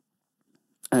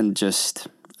and just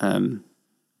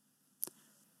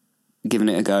given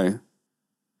it a go.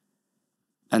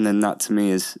 And then that to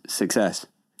me is success.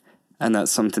 And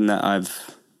that's something that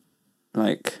I've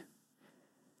like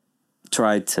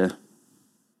tried to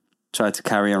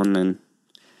carry on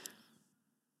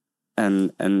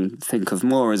and think of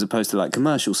more as opposed to like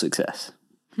commercial success.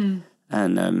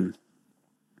 And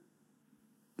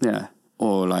yeah,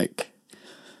 or like,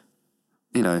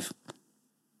 you know,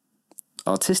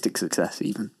 artistic success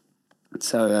even.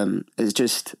 So it's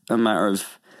just a matter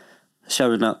of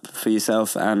showing up for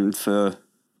yourself and for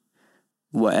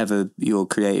whatever your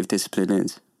creative discipline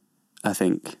is, I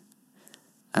think.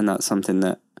 And that's something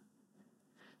that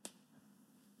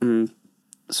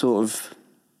sort of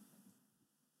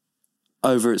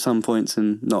over at some points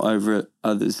and not over at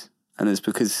others. And it's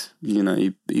because, you know,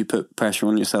 you put pressure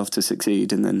on yourself to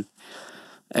succeed, and then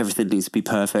everything needs to be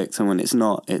perfect. And when it's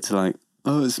not, it's like,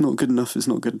 oh, it's not good enough. It's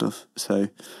not good enough. So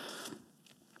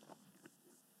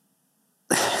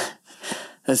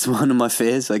that's one of my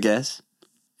fears, I guess,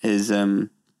 is that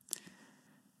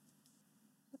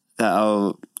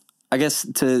I guess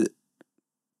to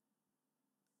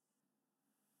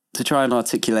try and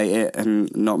articulate it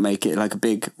and not make it like a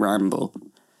big ramble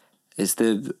is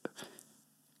the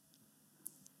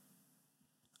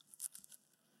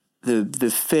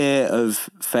fear of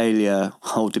failure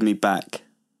holding me back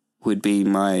would be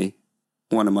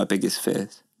one of my biggest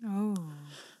fears. Oh.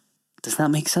 Does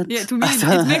that make sense? Yeah, to me, it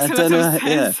makes a lot of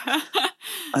sense. Yeah.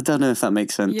 I don't know if that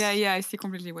makes sense. Yeah, I see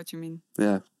completely what you mean.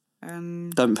 Yeah.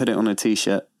 Don't put it on a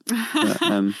t-shirt.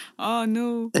 But, oh,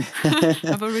 no.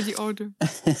 I've already ordered.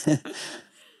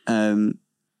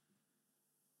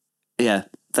 Yeah,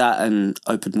 that and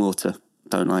open water,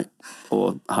 don't like,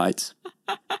 or heights.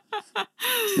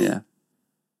 Yeah.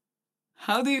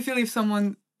 How do you feel if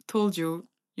someone told you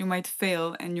might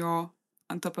fail and you're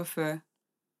on top of a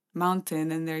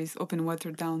mountain and there is open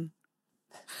water down?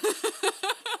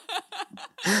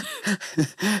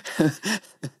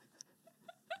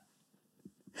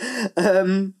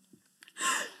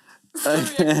 Sorry,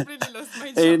 I completely lost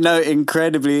my job. No,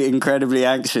 incredibly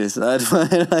anxious. I'd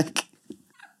like.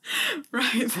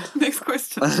 Right. Next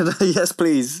question. Yes,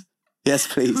 please. Yes,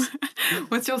 please.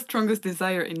 What's your strongest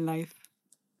desire in life?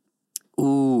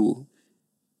 Ooh,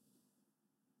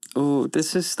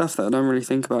 this is stuff that I don't really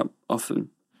think about often.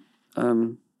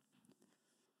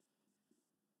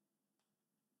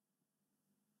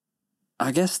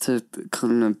 I guess to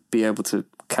kind of be able to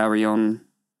carry on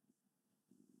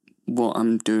what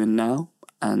I'm doing now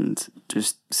and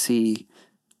just see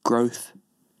growth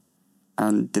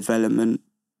and development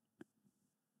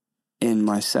in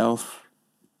myself,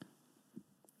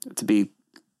 to be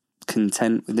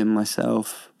content within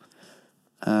myself,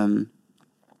 and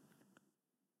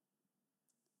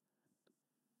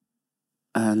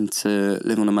to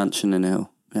live on a mansion in a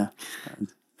hill. Yeah.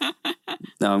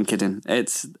 No, I'm kidding.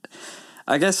 It's,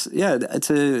 I guess, yeah,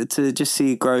 to just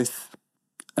see growth,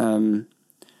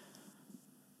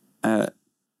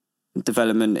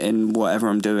 development in whatever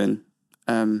I'm doing,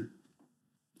 and,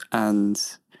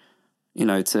 you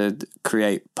know, to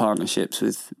create partnerships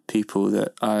with people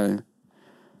that I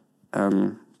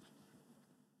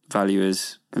value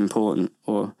as important,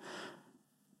 or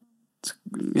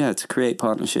to create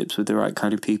partnerships with the right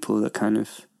kind of people that kind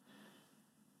of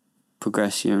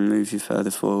progress you and move you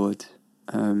further forward.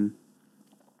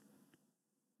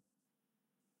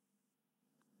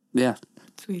 Yeah.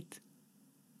 Sweet.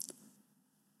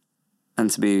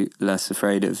 And to be less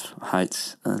afraid of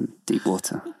heights and deep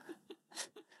water.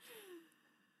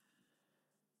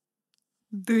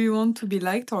 Do you want to be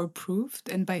liked or approved,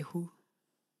 and by who?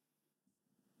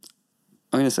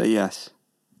 I'm going to say yes.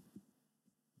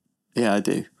 Yeah, I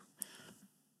do.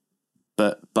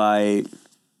 But by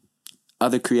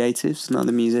other creatives and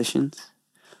other musicians.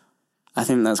 I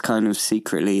think that's kind of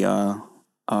secretly our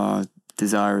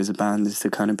desire as a band, is to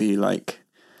kind of be like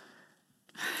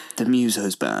the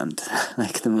Musos band.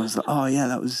 Like, the most like, oh yeah,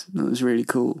 that was really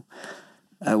cool.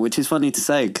 Which is funny to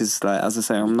say, because, like, as I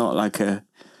say, I'm not like a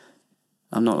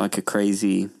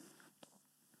crazy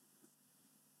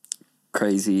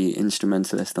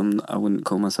instrumentalist. I wouldn't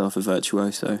call myself a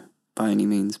virtuoso by any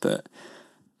means, but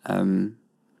I'd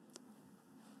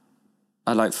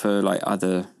like for like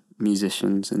other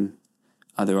musicians and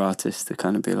other artists to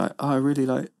kind of be like, oh, I really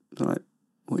like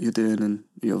what you're doing and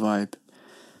your vibe,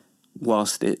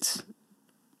 whilst it's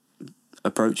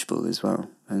approachable as well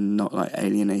and not like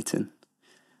alienating.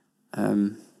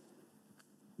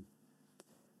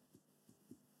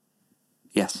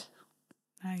 Yes.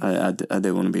 Nice. I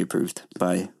do want to be approved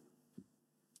by,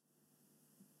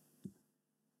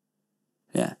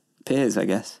 yeah, peers, I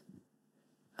guess.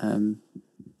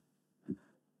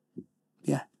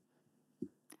 Yeah.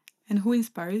 And who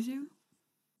inspires you?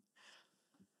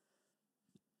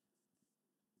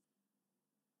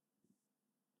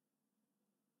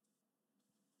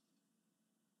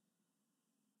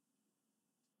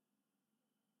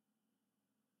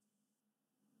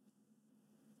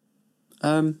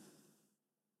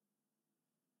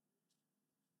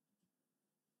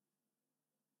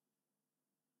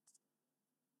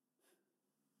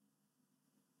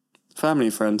 Family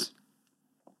and friends.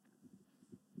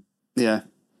 Yeah.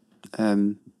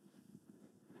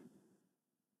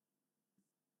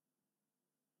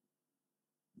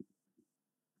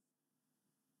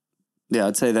 Yeah,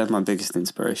 I'd say they're my biggest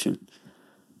inspiration.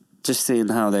 Just seeing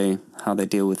how they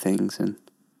deal with things, and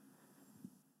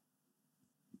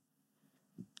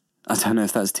I don't know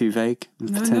if that's too vague,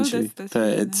 potentially, that's but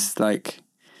really it's like,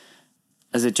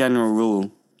 as a general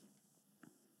rule,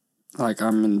 like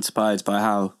I'm inspired by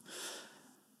how,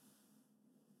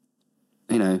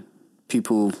 you know,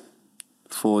 people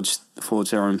forge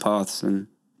their own paths in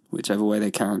whichever way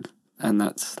they can, and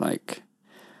that's like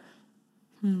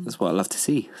that's what I love to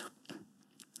see.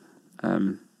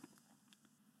 I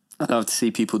love to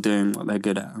see people doing what they're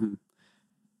good at,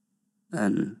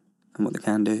 and what they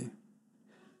can do.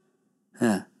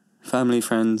 Yeah, family,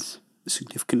 friends,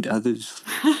 significant others.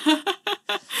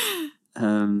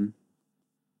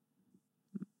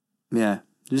 Yeah,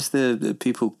 just the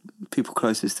people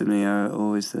closest to me are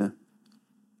always the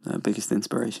biggest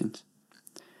inspirations.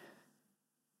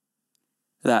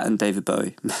 That and David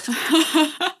Bowie.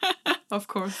 Of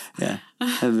course. Yeah.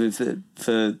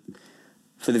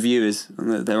 For the viewers,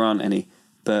 there aren't any,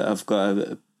 but I've got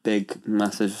a big,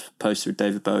 massive poster of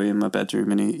David Bowie in my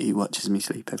bedroom, and he watches me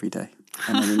sleep every day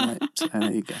and every night. So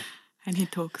there you go. And he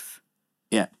talks.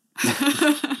 Yeah.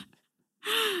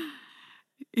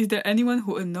 Is there anyone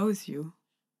who annoys you?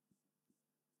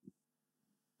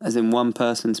 As in one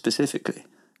person specifically?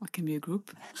 What can be a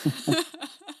group?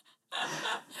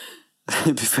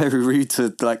 It'd be very rude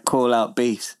to like call out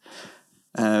beefs.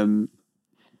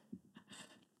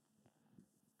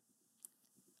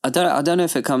 I don't know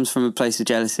if it comes from a place of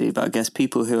jealousy, but I guess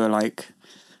people who are like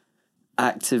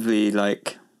actively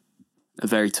like are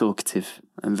very talkative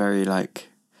and very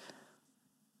like,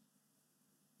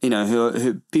 you know,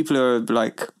 who people who are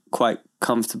like quite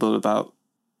comfortable about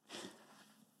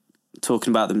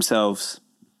talking about themselves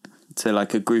to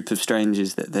like a group of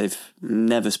strangers that they've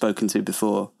never spoken to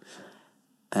before,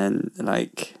 and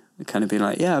like kind of being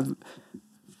like, yeah,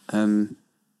 I'm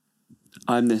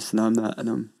this and I'm that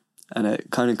and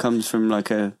it kind of comes from like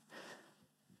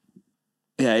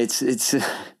it's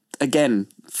again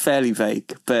fairly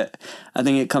vague, but I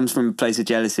think it comes from a place of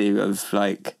jealousy of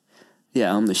like,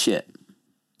 yeah, I'm the shit,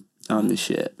 or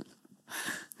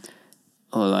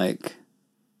like,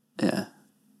 yeah.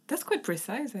 That's quite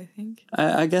precise, I think.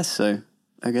 I guess so.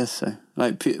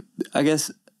 Like, I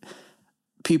guess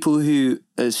people who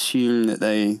assume that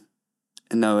they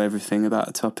know everything about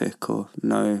a topic or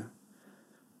know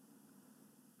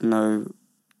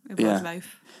About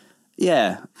life.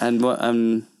 Yeah, and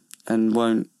won't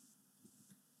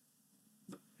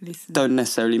Listen. Don't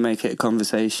necessarily make it a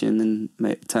conversation and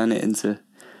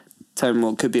turn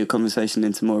what could be a conversation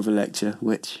into more of a lecture,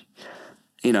 which,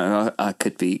 you know, I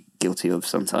could be guilty of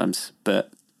sometimes.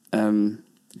 But yeah,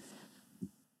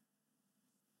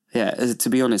 to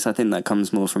be honest, I think that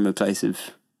comes more from a place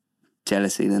of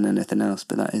jealousy than anything else.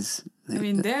 But that is, I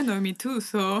mean, they annoy me too,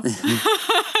 so.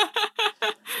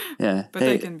 Yeah, but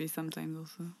I can be sometimes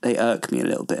also. They irk me a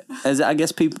little bit. As I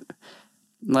guess people,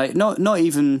 like not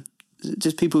even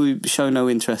just people who show no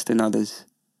interest in others.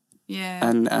 Yeah.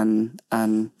 And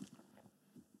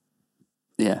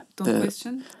yeah. Don't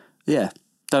question. Yeah,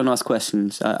 don't ask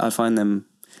questions. I find them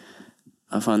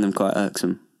quite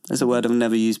irksome. That's a word I've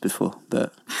never used before,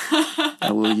 but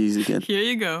I will use again. Here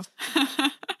you go.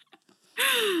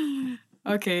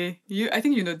 Okay, I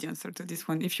think you know the answer to this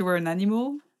one. If you were an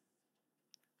animal,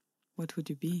 what would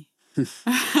you be? It's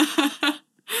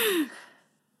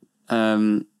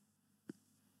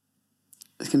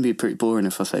gonna be pretty boring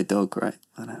if I say dog, right?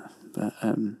 I don't know, but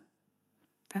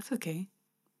that's okay.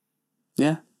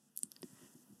 Yeah,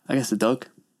 I guess a dog.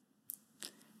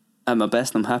 At my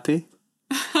best, I'm happy.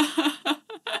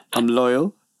 I'm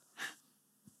loyal.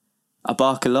 I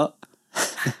bark a lot.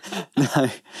 No,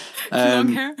 long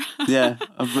hair. Yeah,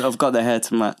 I've got the hair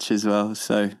to match as well.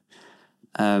 So,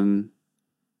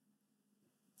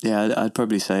 yeah, I'd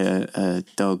probably say a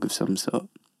dog of some sort,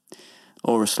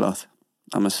 or a sloth.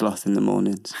 I'm a sloth in the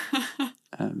mornings.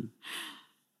 And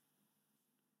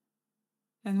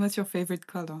what's your favorite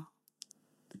color?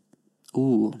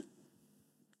 Ooh.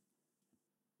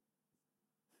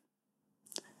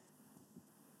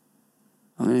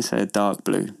 I'm going to say a dark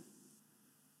blue.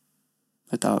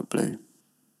 A dark blue.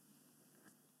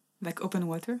 Like open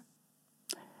water?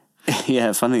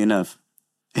 Yeah, funny enough.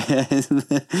 Yeah.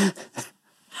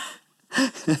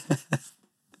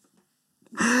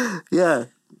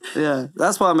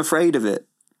 That's why I'm afraid of it.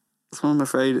 That's why I'm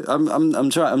afraid. I'm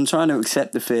trying to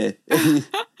accept the fear.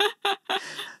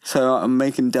 So I'm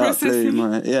making dark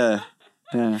blue. Yeah.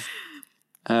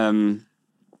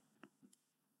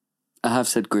 I have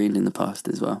said green in the past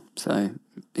as well, so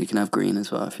you can have green as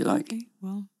well if you like. Okay,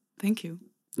 well, thank you.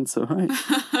 It's all right.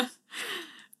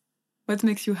 What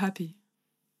makes you happy?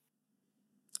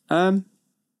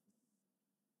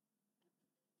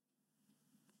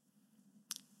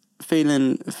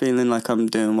 Feeling like I'm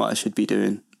doing what I should be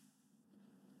doing.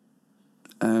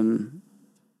 In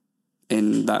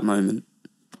that moment.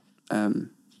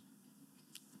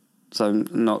 So I'm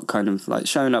not kind of like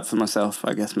showing up for myself,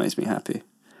 I guess, makes me happy.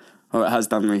 Or it has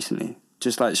done recently.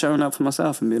 Just like showing up for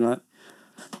myself and being like,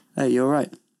 hey, you're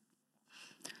right.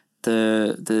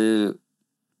 The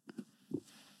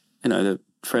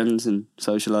friends and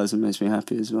socialising makes me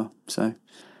happy as well. So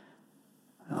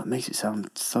it makes it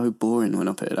sound so boring when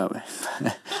I put it that way.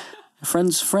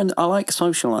 Friends, I like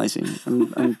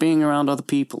socialising and being around other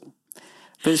people.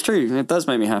 But it's true, it does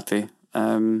make me happy.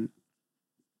 I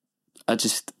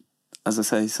just, as I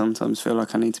say, sometimes feel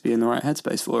like I need to be in the right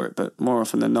headspace for it. But more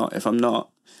often than not, if I'm not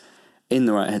in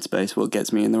the right headspace, what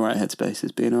gets me in the right headspace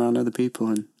is being around other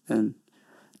people and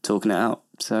talking it out.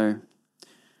 So,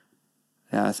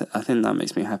 yeah, I think that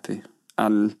makes me happy.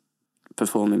 And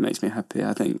performing makes me happy.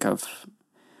 I think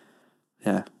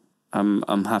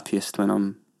I'm happiest when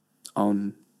I'm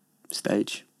on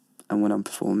stage and when I'm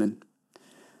performing.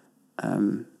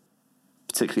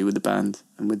 Particularly with the band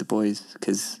and with the boys,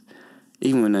 because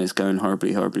even when it's going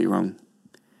horribly, horribly wrong,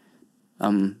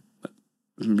 I'm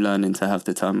learning to have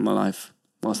the time of my life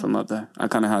whilst I'm up there. I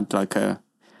kind of had like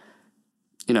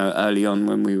early on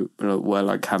when we were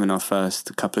like having our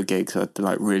first couple of gigs, I'd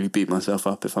like really beat myself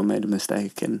up if I made a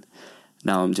mistake, and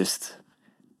now I'm just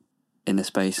in a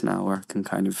space now where I can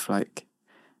kind of like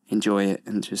enjoy it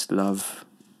and just love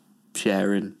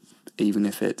sharing, even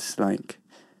if it's like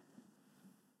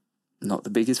not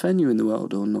the biggest venue in the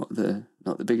world or not the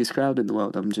biggest crowd in the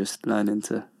world. I'm just learning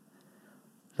to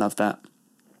love that.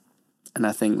 And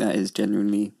I think that is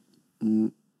genuinely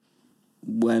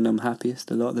when I'm happiest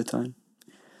a lot of the time.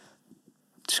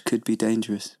 Which could be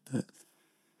dangerous, but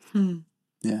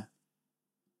yeah.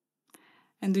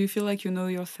 And do you feel like you know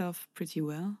yourself pretty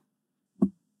well?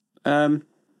 I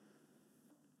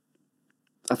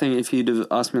think if you'd have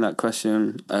asked me that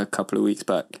question a couple of weeks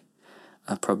back,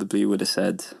 I probably would have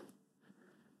said,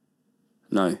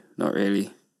 no, not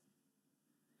really.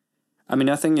 I mean,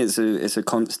 I think it's a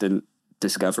constant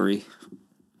discovery.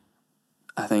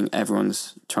 I think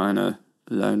everyone's trying to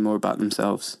learn more about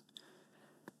themselves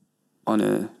on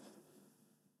a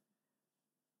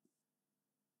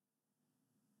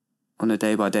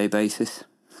day-by-day basis.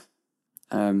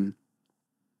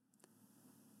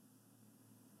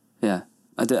 Yeah,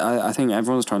 I think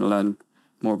everyone's trying to learn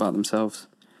more about themselves.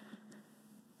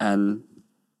 And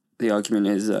the argument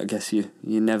is that I guess you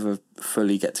never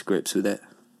fully get to grips with it.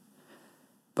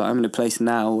 But I'm in a place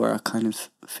now where I kind of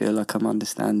feel like I'm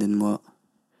understanding what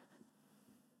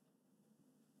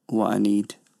I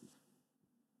need,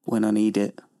 when I need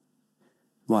it,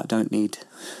 what I don't need.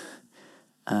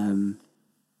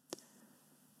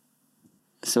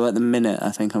 So at the minute, I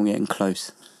think I'm getting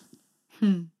close.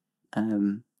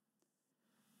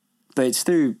 But it's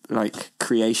through like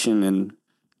creation and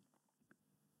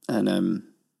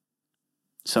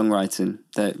songwriting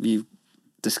that you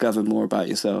discover more about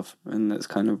yourself, and that's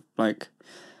kind of like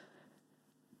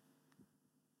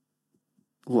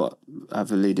what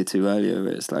I've alluded to earlier.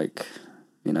 It's like,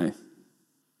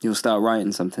 you'll start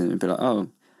writing something and be like, oh,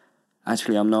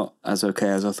 actually I'm not as okay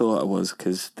as I thought I was,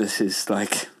 because this is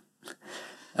like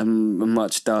a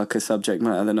much darker subject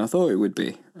matter than I thought it would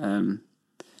be.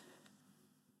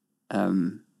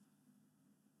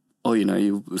 Or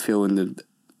you feel in the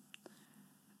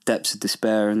depths of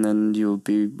despair, and then you'll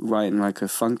be writing like a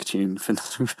funk tune for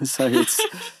so it's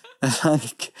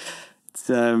like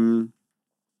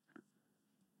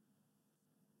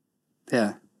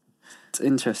yeah, it's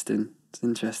interesting.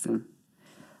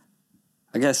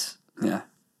 I guess, yeah.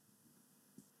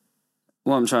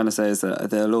 What I'm trying to say is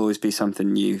that there'll always be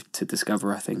something new to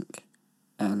discover, I think,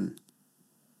 and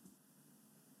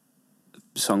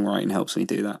songwriting helps me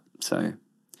do that. So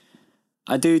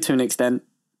I do to an extent,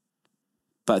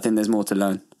 but I think there's more to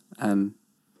learn, and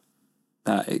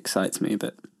that excites me a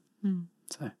bit.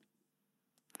 So.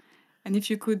 And if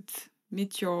you could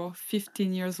meet your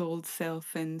 15 years old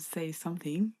self and say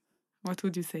something, what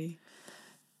would you say?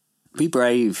 Be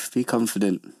brave, be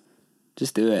confident.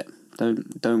 Just do it.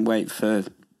 Don't wait for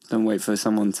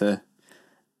someone to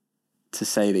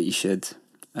say that you should.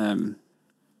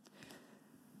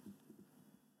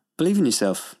 Believe in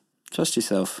yourself. Trust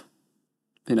yourself.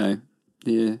 You know,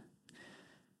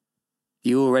 you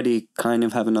already kind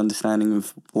of have an understanding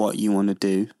of what you want to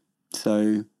do.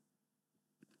 So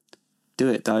do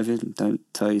it, dive in. Don't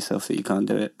tell yourself that you can't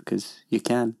do it, because you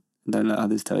can. Don't let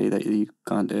others tell you that you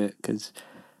can't do it, because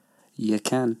you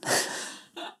can.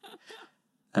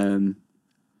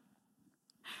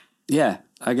 Yeah,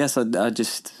 I guess I'd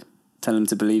just tell him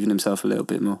to believe in himself a little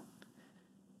bit more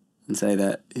and say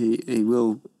that he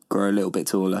will grow a little bit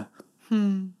taller.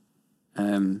 And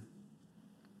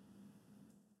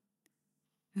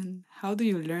how do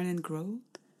you learn and grow?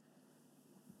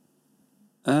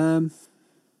 I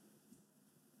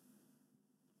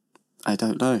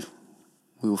don't know.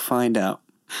 We'll find out.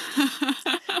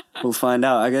 We'll find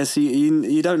out. I guess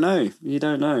you don't know. You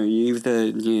don't know. You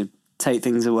either take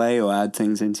things away or add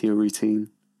things into your routine.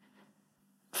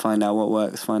 Find out what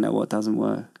works, find out what doesn't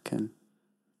work. And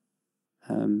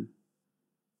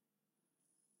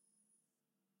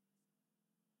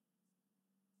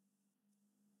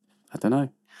I don't know.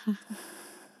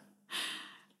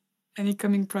 Any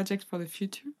coming project for the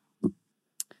future?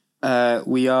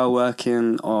 We are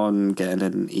working on getting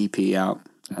an EP out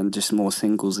and just more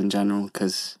singles in general,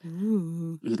 because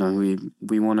we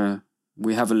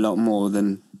have a lot more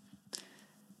than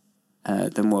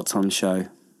what's on show.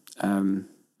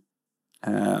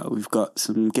 We've got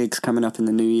some gigs coming up in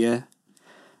the new year,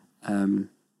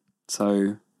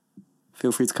 so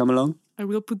feel free to come along. I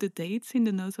will put the dates in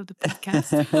the notes of the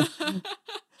podcast.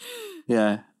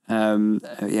 Yeah,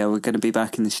 we're going to be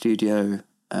back in the studio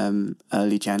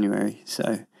early January,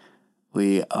 so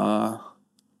we are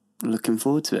looking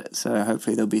forward to it. So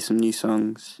hopefully there'll be some new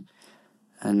songs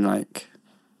and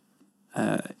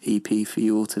EP for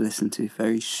you all to listen to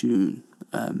very soon.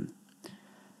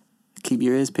 Keep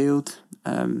your ears peeled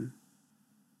and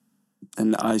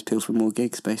eyes peeled for more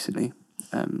gigs, basically.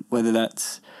 Whether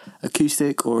that's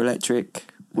acoustic or electric,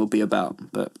 we'll be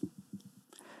about, but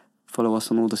follow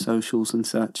us on all the socials and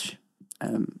such.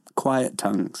 Quiet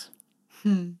Tongues.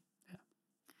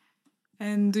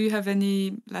 And do you have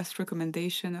any last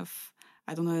recommendation of,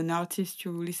 I don't know, an artist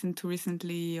you listened to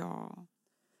recently, or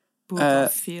book or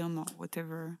film or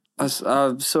whatever? I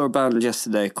saw a band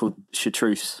yesterday called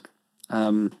Chartreuse.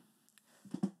 I'd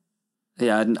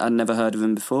never heard of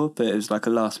him before, but it was like a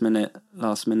last minute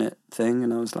thing,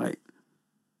 and I was like,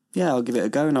 yeah, I'll give it a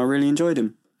go, and I really enjoyed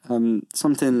him.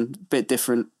 Something a bit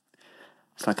different.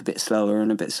 It's like a bit slower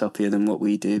and a bit soppier than what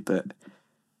we do, but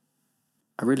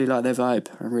I really like their vibe.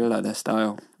 I really like their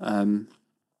style.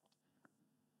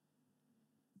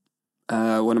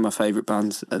 One of my favourite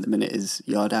bands at the minute is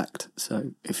Yard Act,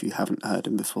 so if you haven't heard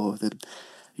them before, then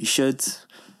you should.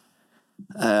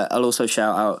 I'll also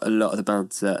shout out a lot of the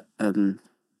bands that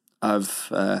I've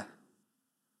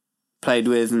played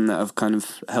with and that have kind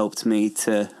of helped me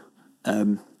to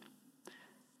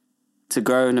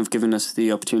grow and have given us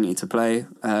the opportunity to play,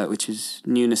 which is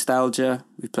New Nostalgia.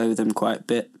 We play with them quite a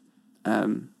bit,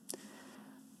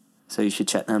 so you should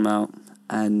check them out.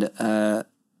 And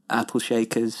Apple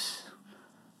Shakers,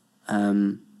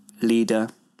 Leader,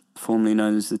 formerly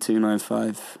known as the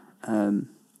 295.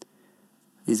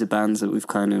 These are bands that we've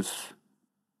kind of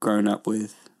grown up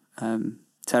with.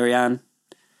 Terry Ann,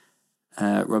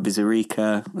 Robbie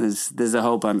Zarika. There's a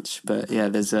whole bunch, but yeah,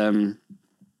 there's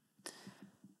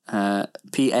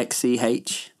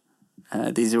PXCH.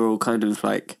 These are all kind of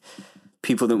like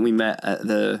people that we met at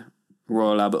the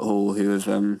Royal Albert Hall who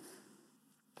have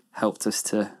helped us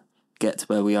to get to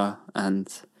where we are.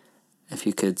 And if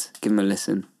you could give them a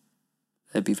listen,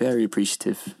 they'd be very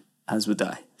appreciative, as would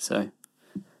I. So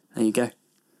there you go.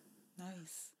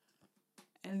 Nice.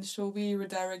 And shall we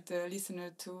redirect the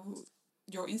listener to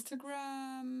your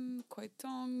Instagram, Quiet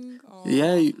Tongue? Or...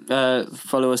 Yeah,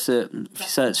 follow us at, if you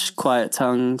search Quiet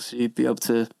Tongues, you'd be able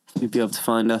to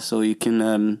find us, or you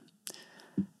can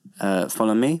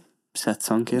follow me, Seth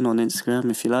Tonkin, on Instagram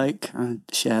if you like. I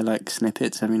share like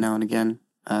snippets every now and again.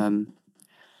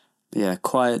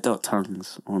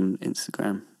 Quiet.tongues on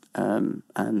Instagram,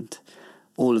 and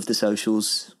all of the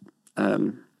socials.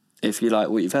 If you like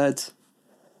what you've heard,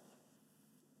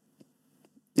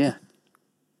 yeah.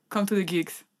 Come to the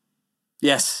gigs.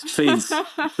 Yes, please,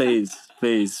 please.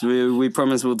 We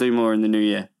promise we'll do more in the new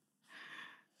year.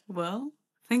 Well,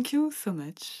 thank you so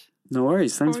much. No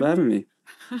worries. Thanks for having me.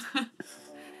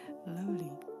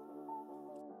 Lovely.